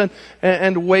forms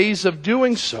and ways of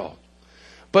doing so.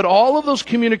 But all of those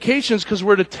communications, because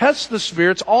we're to test the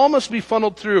spirits, all must be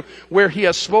funneled through where he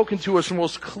has spoken to us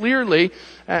most clearly,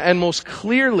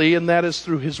 and that is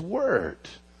through his word.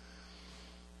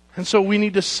 And so we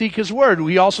need to seek his word.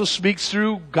 He also speaks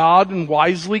through God and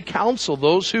wisely counsel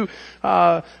those who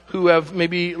have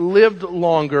maybe lived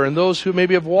longer, and those who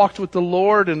maybe have walked with the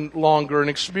Lord and longer and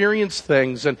experienced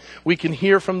things, and we can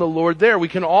hear from the Lord there. We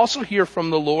can also hear from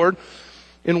the Lord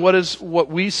in what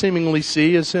we seemingly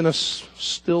see is in a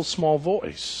still small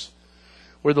voice,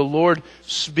 where the Lord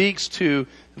speaks to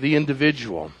the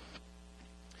individual.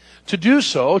 To do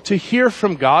so, to hear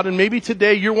from God, and maybe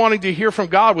today you're wanting to hear from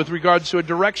God with regards to a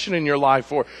direction in your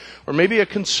life, or maybe a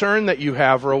concern that you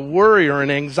have, or a worry, or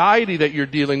an anxiety that you're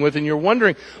dealing with, and you're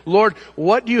wondering, Lord,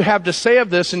 what do you have to say of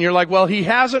this? And you're like, well, he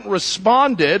hasn't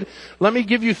responded. Let me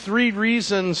give you 3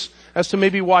 reasons as to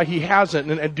maybe why he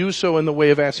hasn't, and do so in the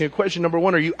way of asking a question. Number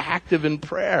 1, are you active in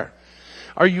prayer?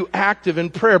 Are you active in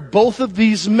prayer? Both of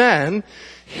these men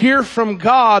hear from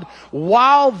God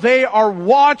while they are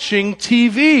watching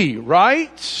TV,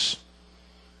 right?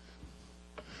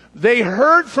 They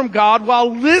heard from God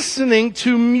while listening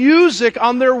to music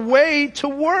on their way to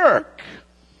work.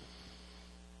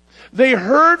 They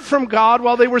heard from God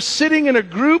while they were sitting in a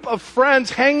group of friends,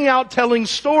 hanging out, telling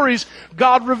stories.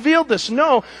 God revealed this.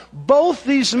 No, both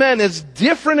these men, as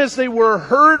different as they were,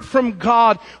 heard from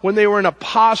God when they were in a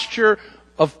posture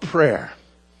of prayer.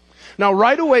 Now,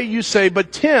 right away you say,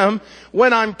 but Tim,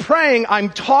 when I'm praying, I'm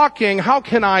talking, how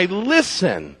can I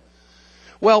listen?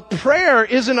 Well, prayer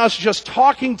isn't us just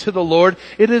talking to the Lord,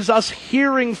 it is us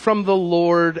hearing from the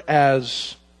Lord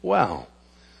as well.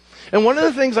 And one of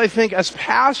the things I think as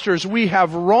pastors we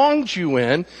have wronged you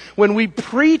in when we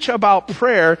preach about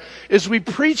prayer is we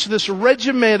preach this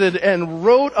regimented and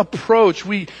rote approach.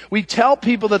 We tell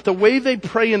people that the way they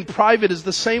pray in private is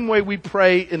the same way we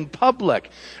pray in public.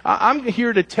 I'm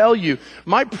here to tell you,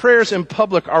 my prayers in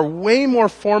public are way more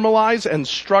formalized and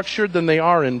structured than they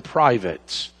are in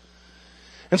private.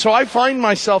 And so I find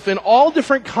myself in all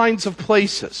different kinds of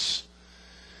places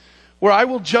where I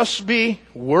will just be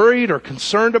worried or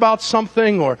concerned about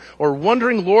something, or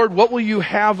wondering, Lord, what will you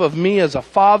have of me as a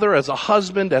father, as a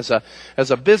husband, as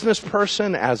a business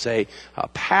person, as a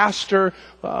pastor?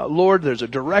 Lord, there's a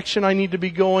direction I need to be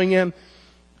going in.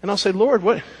 And I'll say, Lord,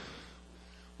 what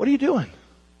are you doing?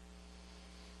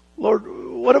 Lord,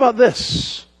 what about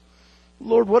this?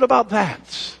 Lord, what about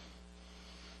that?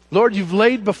 Lord, you've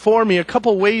laid before me a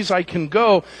couple ways I can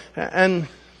go, and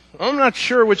I'm not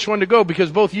sure which one to go,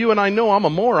 because both you and I know I'm a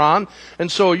moron,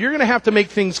 and so you're going to have to make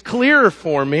things clearer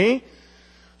for me.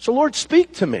 So Lord,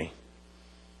 speak to me.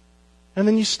 And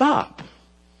then you stop.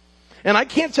 And I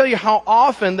can't tell you how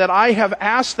often that I have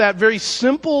asked that very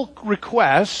simple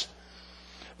request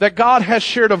that God has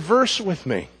shared a verse with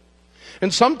me.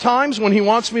 And sometimes when he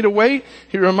wants me to wait,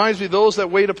 he reminds me, those that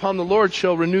wait upon the Lord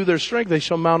shall renew their strength. They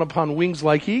shall mount upon wings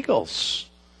like eagles.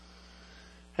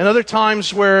 And other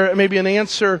times where maybe an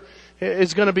answer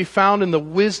is going to be found in the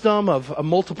wisdom of a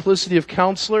multiplicity of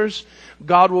counselors,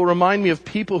 God will remind me of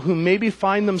people who maybe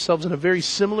find themselves in a very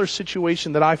similar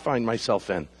situation that I find myself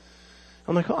in.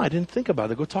 I'm like, oh, I didn't think about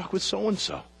it. Go talk with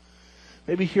so-and-so.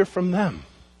 Maybe hear from them.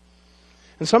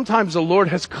 And sometimes the Lord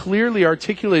has clearly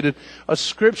articulated a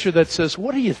scripture that says,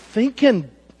 what are you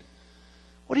thinking?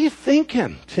 What are you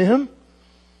thinking, Tim?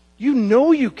 You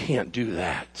know you can't do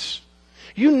that.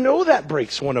 You know that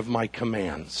breaks one of my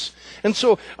commands. And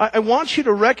so I want you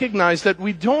to recognize that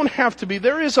we don't have to be,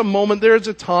 there is a moment, there is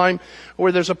a time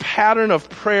where there's a pattern of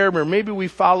prayer where maybe we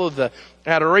follow the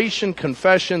adoration,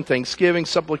 confession, thanksgiving,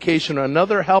 supplication, or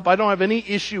another help. I don't have any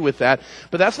issue with that.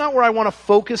 But that's not where I want to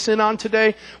focus in on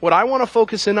today. What I want to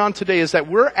focus in on today is that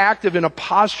we're active in a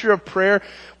posture of prayer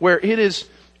where it is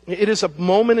a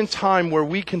moment in time where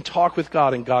we can talk with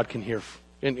God and God can hear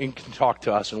and can talk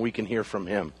to us and we can hear from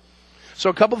Him. So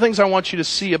a couple things I want you to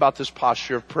see about this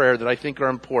posture of prayer that I think are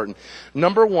important.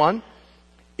 Number one,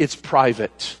 it's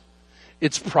private.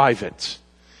 It's private.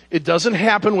 It doesn't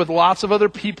happen with lots of other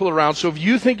people around. So if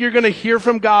you think you're going to hear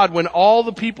from God when all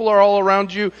the people are all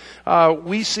around you,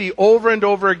 we see over and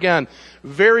over again,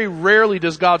 very rarely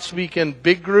does God speak in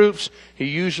big groups. He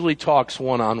usually talks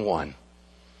one-on-one.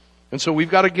 And so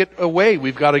we've got to get away.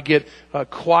 We've got to get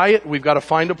quiet. We've got to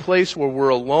find a place where we're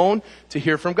alone to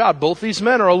hear from God. Both these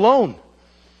men are alone.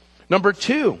 Number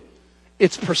 2,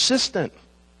 it's persistent.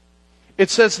 It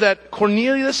says that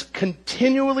Cornelius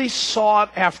continually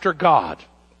sought after God.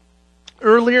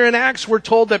 Earlier in Acts, we're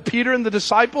told that Peter and the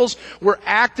disciples were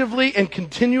actively and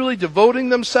continually devoting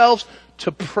themselves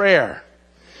to prayer.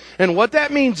 And what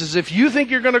that means is if you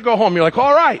think you're going to go home, you're like,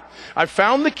 all right, I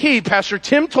found the key. Pastor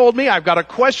Tim told me I've got a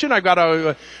question. I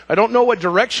don't know what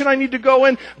direction I need to go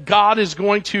in. God is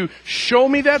going to show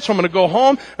me that. So I'm going to go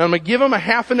home and I'm going to give him a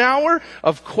half an hour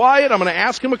of quiet. I'm going to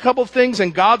ask him a couple of things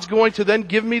and God's going to then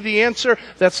give me the answer.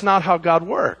 That's not how God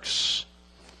works.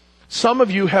 Some of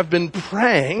you have been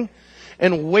praying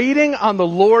and waiting on the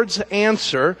Lord's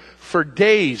answer for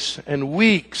days and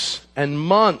weeks and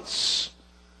months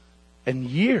and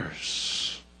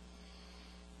years.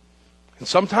 And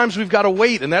sometimes we've got to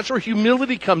wait, and that's where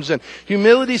humility comes in.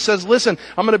 Humility says, listen,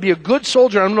 I'm going to be a good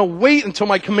soldier. I'm going to wait until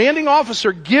my commanding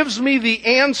officer gives me the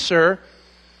answer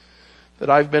that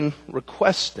I've been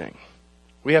requesting.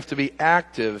 We have to be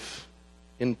active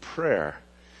in prayer.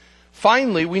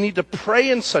 Finally, we need to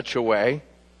pray in such a way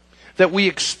that we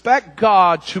expect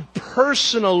God to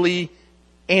personally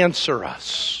answer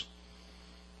us.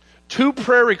 2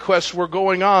 prayer requests were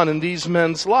going on in these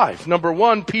men's life. Number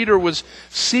 1, Peter was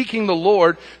seeking the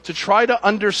Lord to try to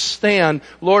understand,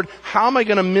 Lord, how am I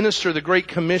going to minister the Great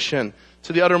Commission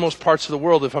to the uttermost parts of the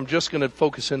world if I'm just going to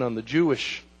focus in on the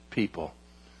Jewish people?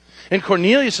 And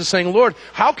Cornelius is saying, Lord,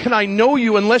 how can I know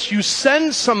you unless you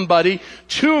send somebody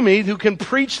to me who can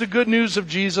preach the good news of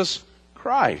Jesus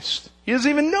Christ? He doesn't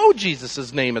even know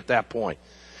Jesus' name at that point.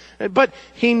 But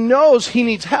he knows he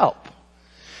needs help.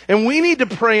 And we need to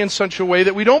pray in such a way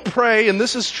that we don't pray, and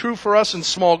this is true for us in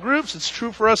small groups, it's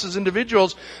true for us as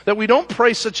individuals, that we don't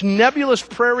pray such nebulous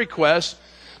prayer requests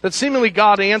that seemingly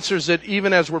God answers it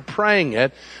even as we're praying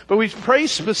it. But we pray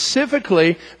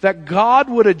specifically that God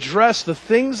would address the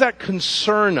things that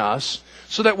concern us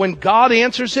so that when God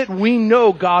answers it, we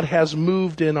know God has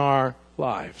moved in our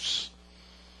lives.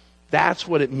 That's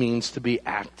what it means to be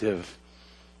active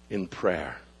in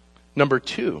prayer. Number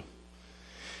 2,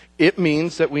 it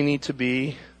means that we need to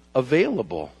be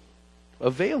available.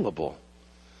 Available.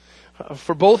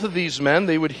 For both of these men,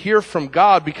 they would hear from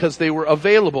God because they were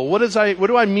available. What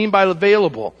do I mean by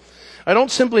available? I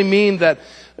don't simply mean that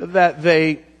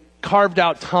they carved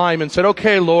out time and said,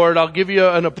 okay, Lord, I'll give you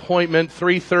an appointment,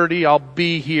 3:30, I'll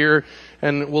be here,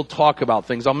 and we'll talk about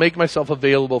things. I'll make myself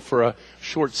available for a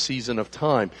short season of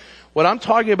time. What I'm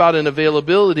talking about in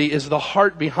availability is the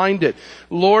heart behind it.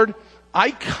 Lord,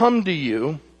 I come to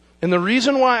you, and the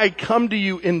reason why I come to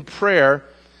you in prayer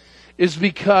is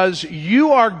because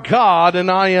you are God and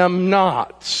I am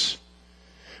not.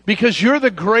 Because you're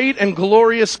the great and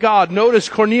glorious God. Notice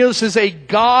Cornelius is a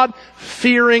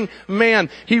God-fearing man.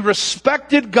 He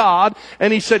respected God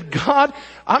and he said, God,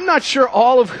 I'm not sure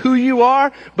all of who you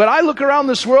are, but I look around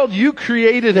this world, you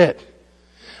created it.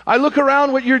 I look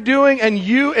around what you're doing and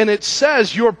it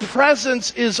says your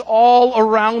presence is all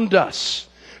around us.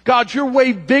 God, you're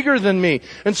way bigger than me.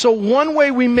 And so one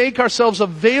way we make ourselves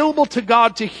available to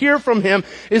God to hear from him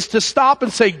is to stop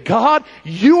and say, God,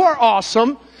 you are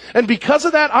awesome. And because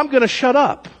of that, I'm going to shut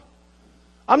up.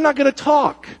 I'm not going to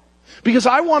talk. Because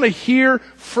I want to hear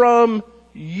from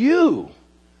you.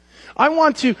 I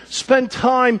want to spend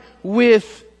time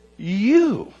with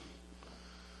you.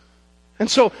 And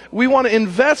so we want to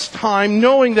invest time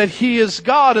knowing that he is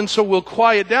God, and so we'll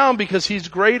quiet down because he's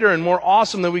greater and more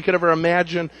awesome than we could ever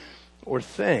imagine or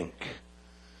think.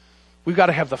 We've got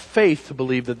to have the faith to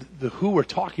believe that who we're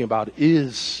talking about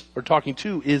is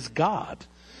God.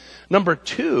 Number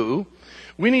 2,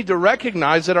 we need to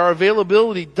recognize that our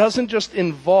availability doesn't just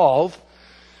involve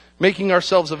making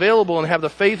ourselves available and have the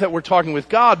faith that we're talking with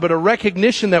God, but a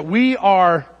recognition that we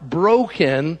are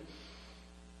broken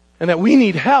and that we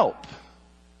need help.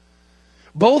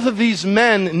 Both of these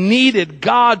men needed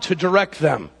God to direct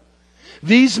them.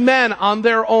 These men on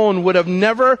their own would have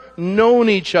never known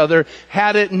each other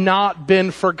had it not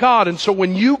been for God. And so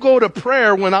when you go to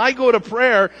prayer, when I go to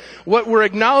prayer, what we're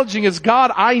acknowledging is,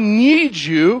 God, I need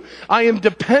you. I am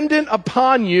dependent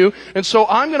upon you. And so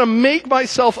I'm going to make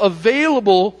myself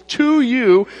available to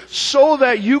you so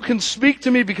that you can speak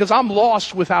to me because I'm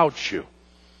lost without you.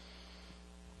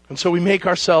 And so we make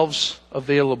ourselves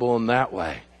available in that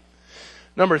way.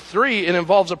 Number 3, it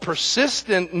involves a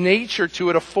persistent nature to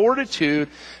it, a fortitude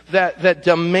that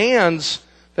demands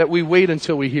that we wait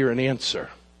until we hear an answer.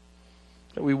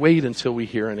 That we wait until we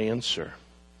hear an answer.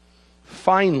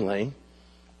 Finally,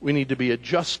 we need to be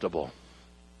adjustable.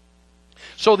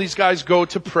 So these guys go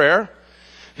to prayer.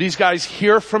 These guys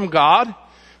hear from God.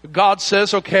 God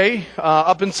says, okay,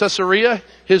 up in Caesarea,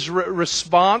 his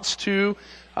response to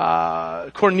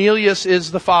Cornelius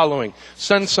is the following.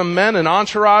 Send some men, an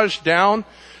entourage, down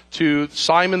to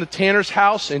Simon the tanner's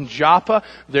house in Joppa.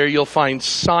 There you'll find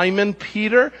Simon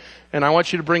Peter, and I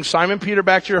want you to bring Simon Peter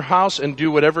back to your house and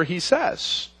do whatever he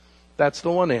says. That's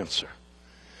the one answer.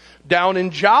 Down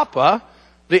in Joppa,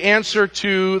 the answer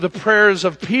to the prayers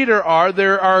of Peter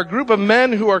there are a group of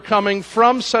men who are coming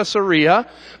from Caesarea.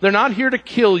 They're not here to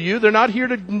kill you. They're not here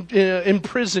to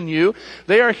imprison you.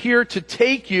 They are here to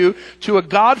take you to a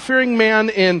God-fearing man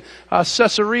in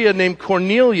Caesarea named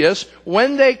Cornelius.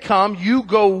 When they come, you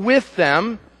go with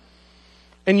them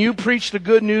and you preach the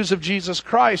good news of Jesus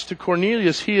Christ to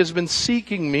Cornelius. He has been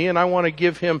seeking me, and I want to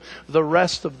give him the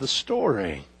rest of the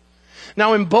story.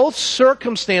 Now, in both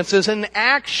circumstances, an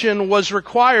action was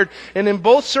required. And in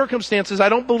both circumstances, I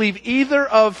don't believe either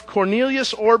of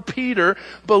Cornelius or Peter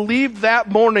believed that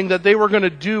morning that they were going to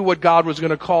do what God was going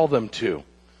to call them to.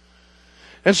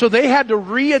 And so they had to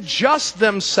readjust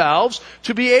themselves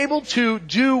to be able to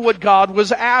do what God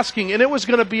was asking. And it was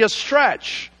going to be a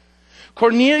stretch.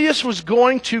 Cornelius was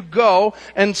going to go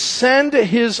and send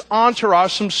his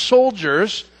entourage, some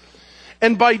soldiers.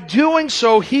 And by doing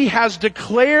so, he has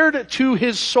declared to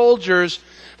his soldiers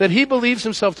that he believes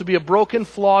himself to be a broken,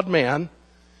 flawed man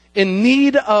in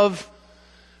need of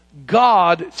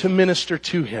God to minister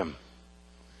to him.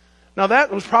 Now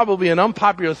that was probably an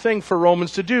unpopular thing for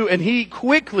Romans to do, and he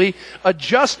quickly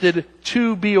adjusted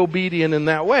to be obedient in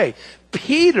that way.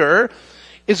 Peter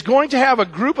is going to have a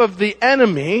group of the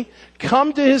enemy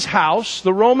come to his house.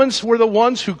 The Romans were the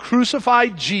ones who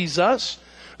crucified Jesus.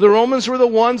 The Romans were the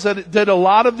ones that did a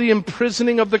lot of the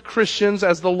imprisoning of the Christians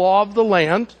as the law of the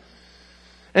land.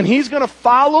 And he's going to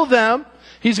follow them.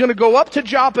 He's going to go up to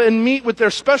Joppa and meet with their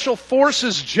special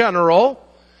forces general.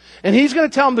 And he's going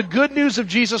to tell them the good news of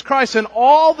Jesus Christ. And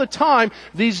all the time,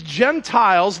 these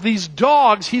Gentiles, these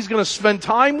dogs, he's going to spend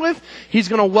time with. He's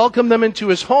going to welcome them into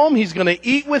his home. He's going to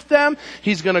eat with them.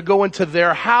 He's going to go into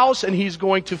their house, and he's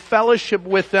going to fellowship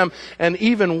with them. And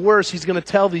even worse, he's going to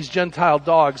tell these Gentile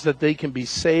dogs that they can be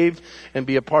saved and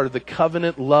be a part of the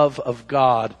covenant love of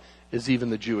God as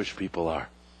even the Jewish people are.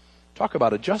 Talk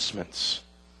about adjustments.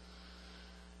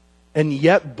 And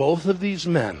yet both of these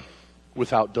men,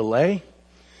 without delay,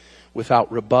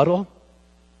 without rebuttal,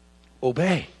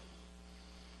 obey.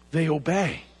 They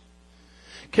obey.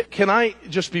 Can I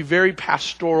just be very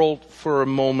pastoral for a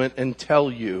moment and tell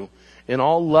you, in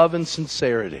all love and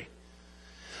sincerity,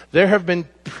 there have been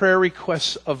prayer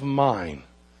requests of mine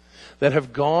that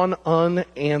have gone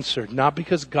unanswered, not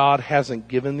because God hasn't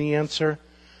given the answer,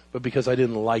 but because I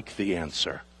didn't like the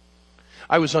answer.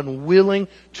 I was unwilling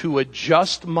to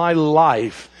adjust my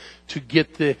life to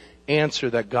get the answer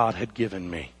that God had given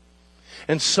me.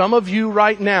 And some of you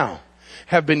right now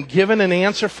have been given an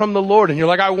answer from the Lord. And you're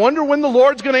like, I wonder when the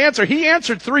Lord's going to answer. He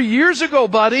answered 3 years ago,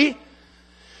 buddy.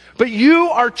 But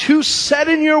you are too set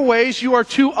in your ways. You are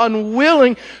too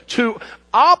unwilling to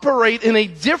operate in a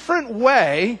different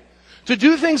way, to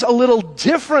do things a little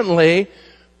differently,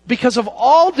 because of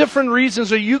all different reasons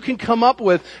that you can come up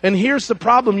with. And here's the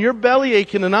problem. You're belly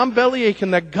aching and I'm belly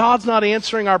aching that God's not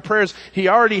answering our prayers. He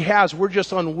already has. We're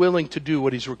just unwilling to do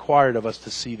what He's required of us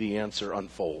to see the answer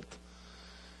unfold.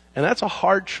 And that's a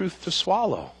hard truth to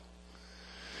swallow.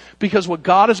 Because what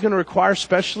God is going to require,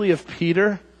 especially of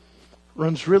Peter,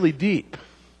 runs really deep.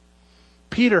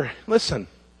 Peter, listen,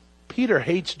 Peter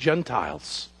hates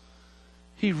Gentiles.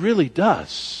 He really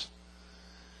does.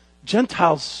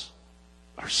 Gentiles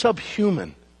are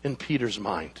subhuman in Peter's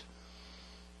mind.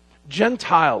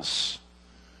 Gentiles,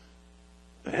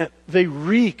 they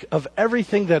reek of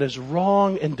everything that is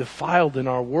wrong and defiled in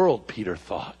our world, Peter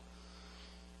thought.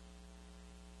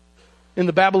 In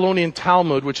the Babylonian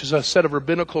Talmud, which is a set of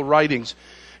rabbinical writings,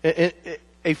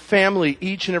 a family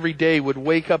each and every day would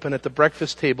wake up and at the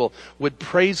breakfast table would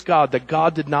praise God that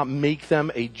God did not make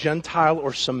them a Gentile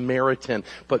or Samaritan,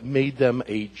 but made them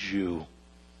a Jew.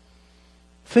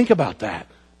 Think about that.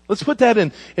 Let's put that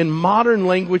in modern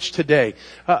language today.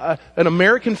 An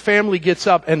American family gets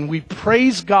up and we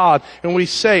praise God and we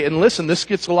say, and listen, this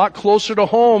gets a lot closer to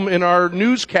home in our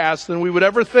newscast than we would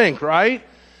ever think, right?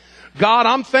 God,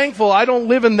 I'm thankful I don't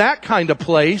live in that kind of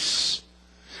place.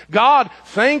 God,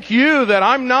 thank you that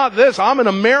I'm not this. I'm an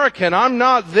American. I'm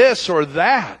not this or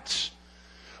that.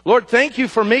 Lord, thank you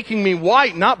for making me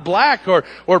white, not black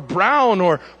or brown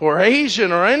or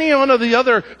Asian or any one of the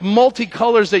other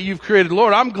multicolors that you've created.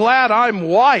 Lord, I'm glad I'm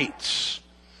white.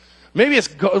 Maybe it's,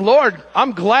 Lord,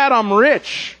 I'm glad I'm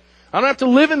rich. I don't have to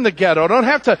live in the ghetto. I don't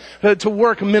have to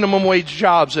work minimum wage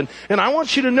jobs. And I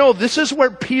want you to know this is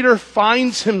where Peter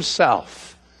finds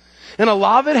himself. And a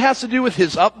lot of it has to do with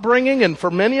his upbringing. And for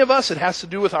many of us, it has to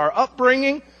do with our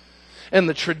upbringing. and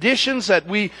the traditions that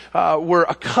we were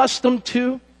accustomed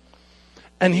to.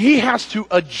 And he has to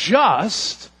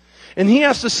adjust, and he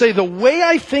has to say, the way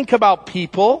I think about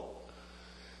people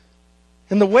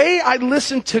and the way I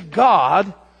listen to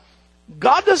God,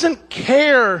 God doesn't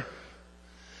care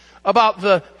about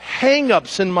the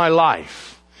hang-ups in my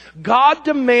life. God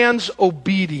demands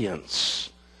obedience.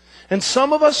 And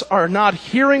some of us are not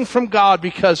hearing from God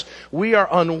because we are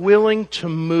unwilling to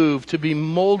move, to be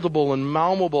moldable and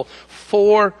malleable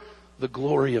for the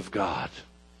glory of God.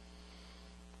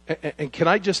 And can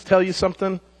I just tell you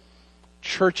something?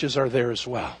 Churches are there as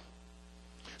well.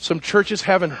 Some churches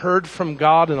haven't heard from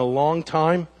God in a long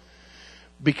time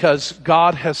because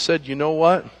God has said, you know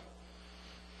what?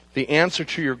 The answer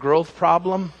to your growth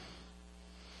problem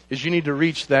is you need to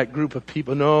reach that group of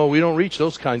people. No, we don't reach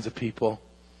those kinds of people.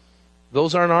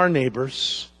 Those aren't our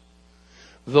neighbors.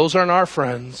 Those aren't our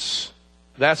friends.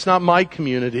 That's not my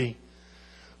community.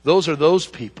 Those are those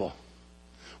people.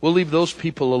 We'll leave those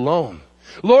people alone.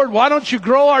 Lord, why don't you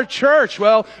grow our church?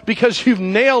 Well, because you've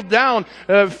nailed down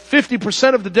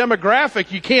 50% of the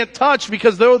demographic you can't touch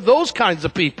because they're those kinds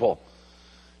of people.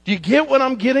 Do you get what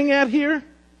I'm getting at here?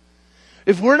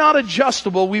 If we're not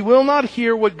adjustable, we will not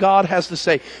hear what God has to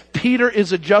say. Peter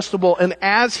is adjustable, and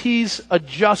as he's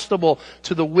adjustable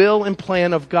to the will and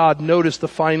plan of God, notice the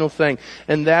final thing,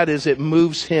 and that is it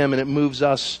moves him and it moves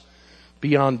us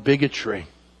beyond bigotry.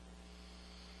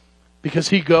 Because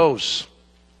he goes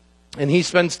and he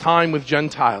spends time with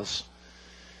Gentiles.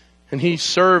 And he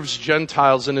serves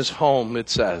Gentiles in his home, it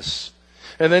says.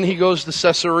 And then he goes to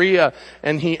Caesarea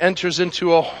and he enters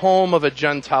into a home of a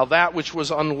Gentile, that which was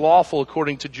unlawful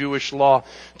according to Jewish law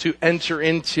to enter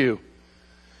into.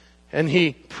 And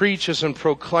he preaches and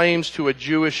proclaims to a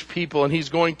Jewish people, and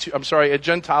a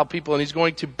Gentile people, and he's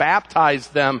going to baptize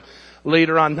them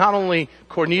later on. Not only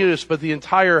Cornelius, but the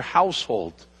entire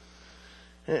household.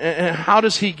 And how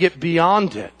does he get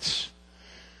beyond it?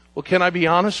 Well, can I be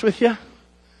honest with you?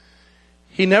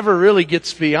 He never really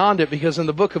gets beyond it, because in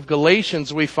the book of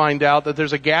Galatians we find out that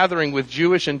there's a gathering with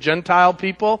Jewish and Gentile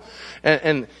people,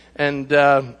 and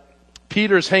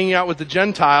Peter's hanging out with the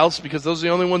Gentiles because those are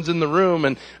the only ones in the room,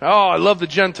 and I love the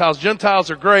Gentiles.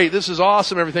 Gentiles are great. This is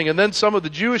awesome, everything. And then some of the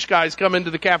Jewish guys come into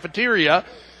the cafeteria,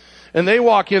 and they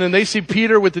walk in and they see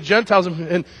Peter with the Gentiles,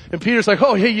 and Peter's like,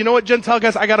 hey, you know what, Gentile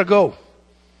guys, I gotta go.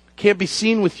 Can't be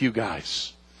seen with you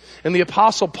guys. And the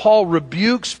Apostle Paul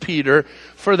rebukes Peter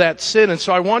for that sin. And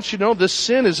so I want you to know this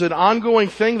sin is an ongoing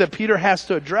thing that Peter has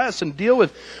to address and deal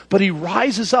with. But he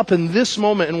rises up in this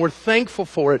moment, and we're thankful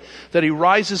for it, that he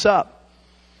rises up.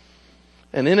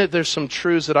 And in it there's some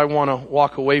truths that I want to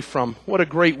walk away from. What a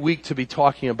great week to be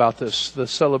talking about this, the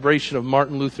celebration of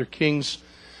Martin Luther King's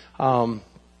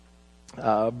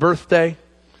birthday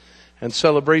and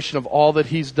celebration of all that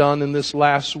he's done in this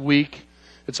last week.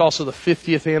 It's also the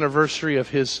 50th anniversary of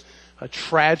his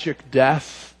tragic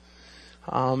death.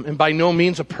 And by no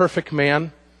means a perfect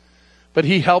man, but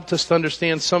he helped us to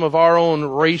understand some of our own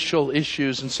racial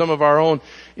issues and some of our own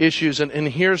issues. And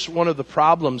here's one of the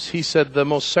problems. He said the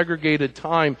most segregated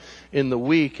time in the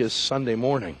week is Sunday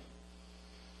morning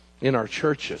in our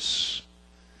churches.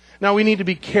 Now we need to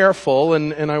be careful,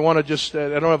 and I want to just, I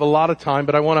don't have a lot of time,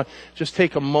 but I want to just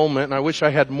take a moment, and I wish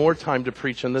I had more time to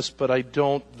preach on this, but I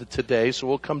don't today, so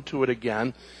we'll come to it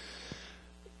again.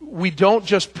 We don't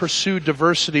just pursue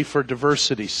diversity for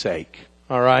diversity's sake,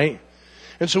 all right?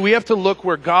 And so we have to look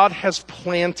where God has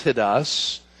planted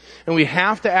us, and we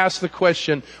have to ask the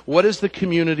question, what is the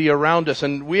community around us?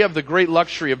 And we have the great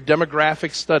luxury of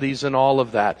demographic studies and all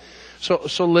of that.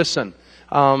 So listen.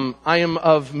 I am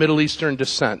of Middle Eastern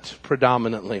descent,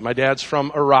 predominantly. My dad's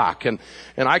from Iraq, and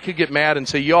I could get mad and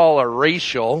say, y'all are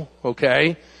racial,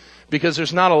 okay? Because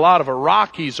there's not a lot of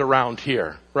Iraqis around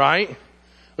here, right?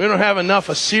 We don't have enough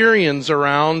Assyrians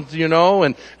around,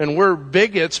 and we're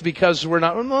bigots because we're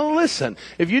not. Well, listen,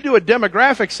 if you do a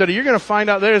demographic study, you're going to find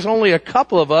out there's only a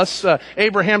couple of us,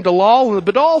 Abraham Dalal and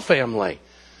the Badal family.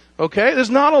 Okay, there's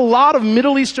not a lot of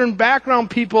Middle Eastern background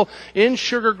people in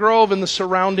Sugar Grove and the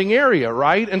surrounding area,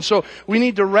 right? And so we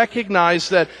need to recognize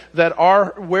that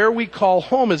our where we call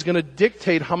home is going to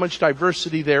dictate how much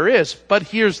diversity there is. But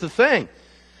here's the thing.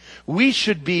 We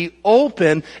should be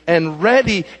open and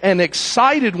ready and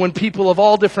excited when people of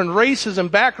all different races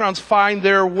and backgrounds find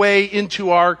their way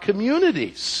into our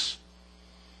communities.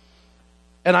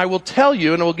 And I will tell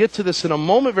you, and we'll get to this in a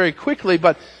moment very quickly,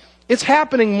 but it's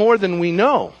happening more than we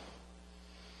know.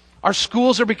 Our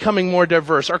schools are becoming more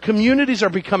diverse. Our communities are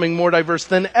becoming more diverse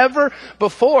than ever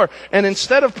before. And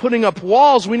instead of putting up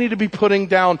walls, we need to be putting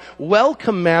down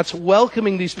welcome mats,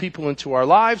 welcoming these people into our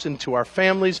lives, into our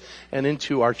families, and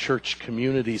into our church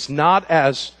communities. Not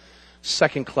as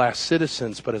second-class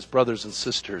citizens, but as brothers and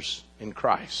sisters in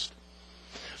Christ.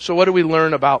 So what do we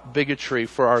learn about bigotry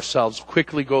for ourselves?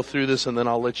 Quickly go through this and then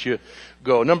I'll let you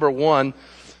go. Number one,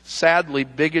 sadly,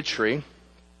 bigotry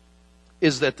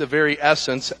is at the very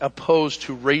essence opposed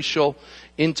to racial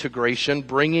integration,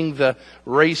 bringing the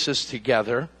races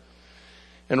together.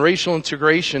 And racial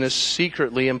integration is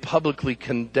secretly and publicly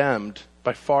condemned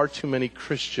by far too many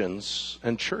Christians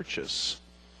and churches.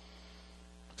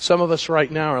 Some of us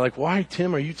right now are like, why,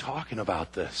 Tim, are you talking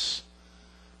about this?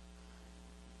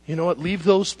 You know what? Leave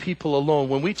those people alone.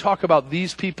 When we talk about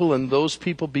these people and those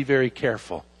people, be very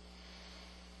careful.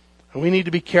 And we need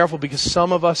to be careful because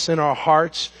some of us in our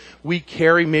hearts, we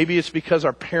carry, maybe it's because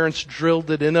our parents drilled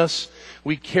it in us,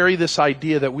 we carry this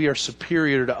idea that we are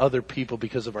superior to other people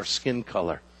because of our skin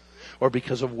color or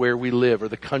because of where we live or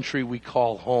the country we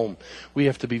call home. We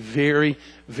have to be very,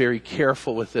 very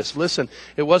careful with this. Listen,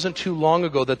 it wasn't too long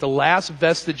ago that the last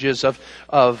vestiges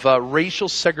of racial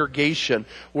segregation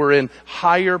were in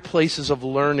higher places of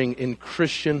learning in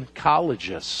Christian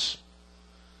colleges.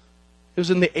 It was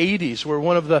in the 80s where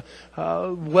one of the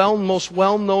most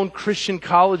well-known Christian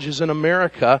colleges in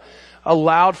America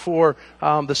allowed for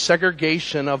the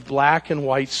segregation of black and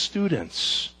white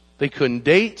students. They couldn't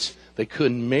date, they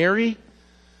couldn't marry,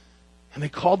 and they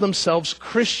called themselves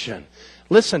Christian.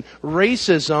 Listen,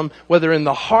 racism, whether in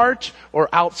the heart or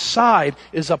outside,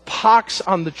 is a pox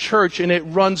on the church, and it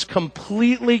runs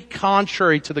completely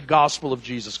contrary to the gospel of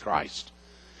Jesus Christ.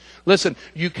 Listen,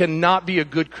 you cannot be a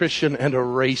good Christian and a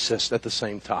racist at the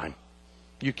same time.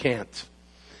 You can't.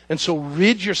 And so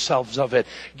rid yourselves of it.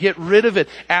 Get rid of it.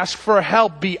 Ask for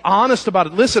help. Be honest about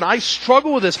it. Listen, I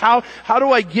struggle with this. How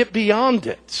do I get beyond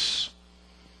it?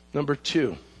 Number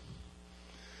two,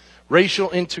 racial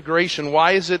integration.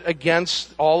 Why is it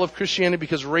against all of Christianity?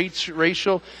 Because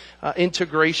racial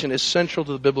integration is central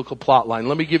to the biblical plot line.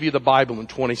 Let me give you the Bible in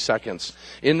 20 seconds.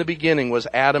 In the beginning was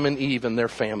Adam and Eve and their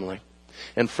family.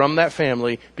 And from that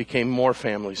family became more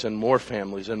families and more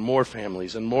families and more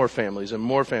families and more families and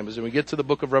more families. And we get to the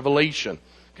book of Revelation.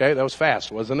 Okay, that was fast,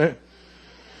 wasn't it?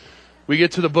 We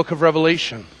get to the book of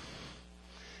Revelation.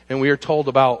 And we are told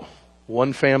about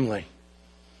one family.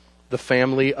 The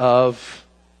family of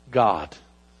God.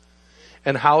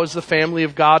 And how is the family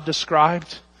of God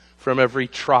described? From every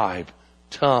tribe,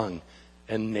 tongue,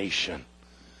 and nation.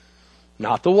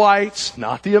 Not the whites,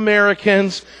 not the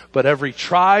Americans, but every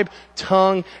tribe,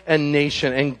 tongue, and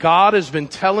nation. And God has been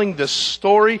telling this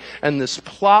story and this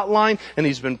plot line, and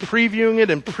He's been previewing it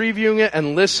and previewing it.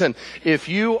 And listen, if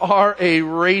you are a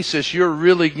racist, you're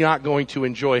really not going to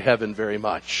enjoy heaven very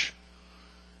much.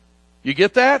 You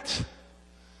get that?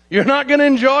 You're not going to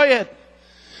enjoy it.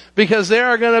 Because there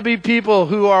are going to be people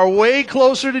who are way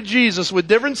closer to Jesus with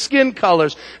different skin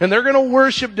colors, and they're going to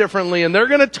worship differently, and they're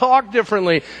going to talk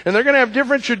differently, and they're going to have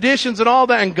different traditions and all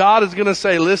that, and God is going to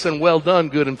say, listen, well done,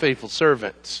 good and faithful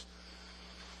servant.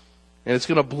 And it's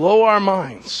going to blow our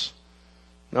minds.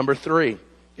 Number three,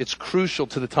 it's crucial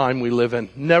to the time we live in.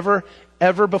 Never,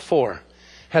 ever before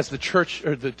has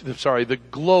the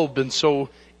globe been so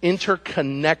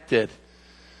interconnected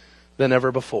than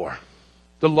ever before.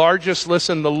 The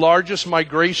largest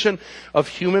migration of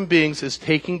human beings is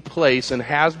taking place and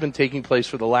has been taking place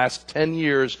for the last 10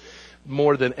 years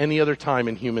more than any other time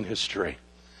in human history.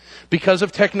 Because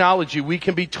of technology, we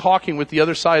can be talking with the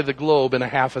other side of the globe in a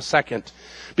half a second.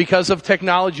 Because of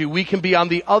technology, we can be on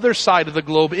the other side of the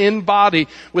globe in body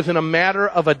within a matter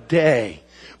of a day.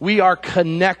 We are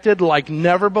connected like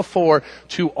never before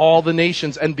to all the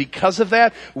nations. And because of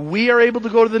that, we are able to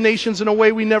go to the nations in a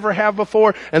way we never have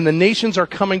before. And the nations are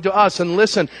coming to us. And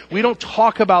listen, we don't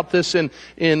talk about this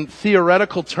in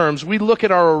theoretical terms. We look at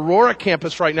our Aurora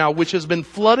campus right now, which has been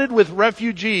flooded with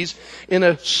refugees in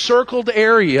a circled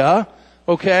area,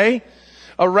 okay,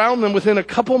 around them within a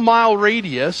couple mile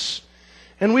radius.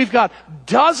 And we've got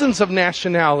dozens of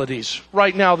nationalities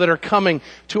right now that are coming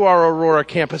to our Aurora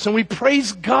campus. And we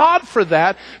praise God for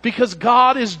that because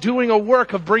God is doing a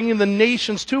work of bringing the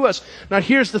nations to us. Now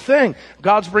here's the thing.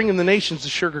 God's bringing the nations to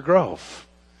Sugar Grove.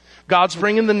 God's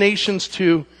bringing the nations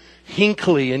to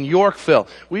Hinckley and Yorkville.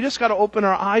 We just got to open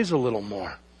our eyes a little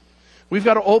more. We've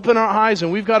got to open our eyes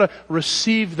and we've got to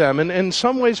receive them. And in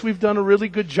some ways we've done a really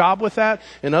good job with that.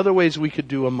 In other ways we could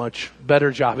do a much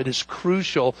better job. It is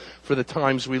crucial for the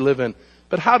times we live in.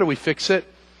 But how do we fix it?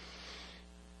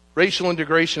 Racial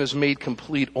integration is made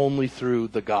complete only through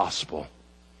the gospel.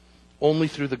 Only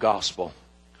through the gospel.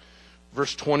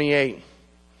 Verse 28,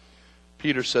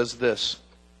 Peter says this.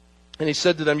 And he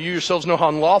said to them, you yourselves know how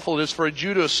unlawful it is for a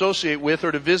Jew to associate with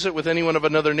or to visit with anyone of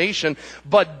another nation.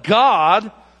 But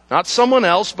God, Not someone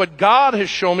else, but God has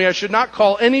shown me I should not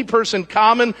call any person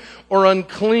common or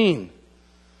unclean.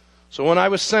 So when I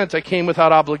was sent, I came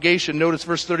without obligation. Notice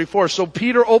verse 34. So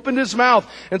Peter opened his mouth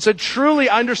and said, truly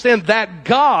I understand that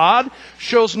God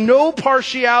shows no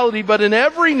partiality, but in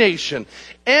every nation,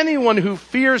 anyone who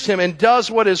fears him and does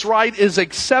what is right is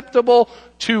acceptable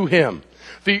to him.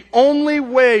 The only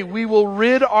way we will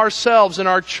rid ourselves and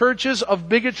our churches of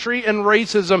bigotry and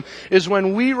racism is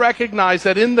when we recognize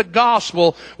that in the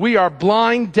gospel, we are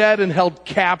blind, dead, and held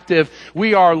captive.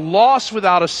 We are lost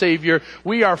without a Savior.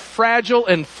 We are fragile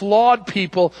and flawed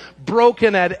people,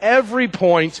 broken at every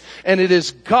point. And it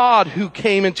is God who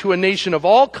came into a nation of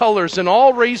all colors and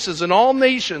all races and all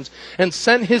nations and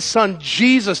sent His Son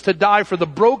Jesus to die for the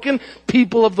broken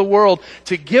people of the world,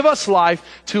 to give us life,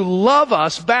 to love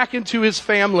us back into His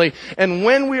family. And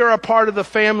when we are a part of the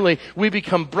family, we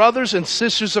become brothers and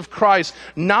sisters of Christ,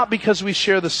 not because we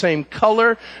share the same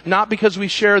color, not because we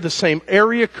share the same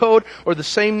area code or the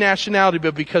same nationality,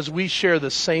 but because we share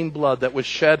the same blood that was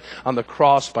shed on the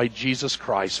cross by Jesus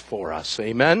Christ for us.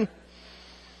 Amen?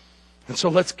 And so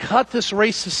let's cut this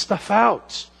racist stuff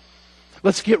out.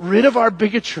 Let's get rid of our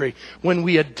bigotry when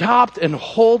we adopt and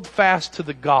hold fast to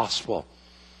the gospel.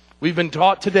 We've been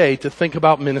taught today to think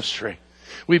about ministry.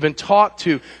 We've been taught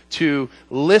to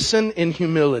listen in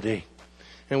humility.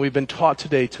 And we've been taught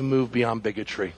today to move beyond bigotry.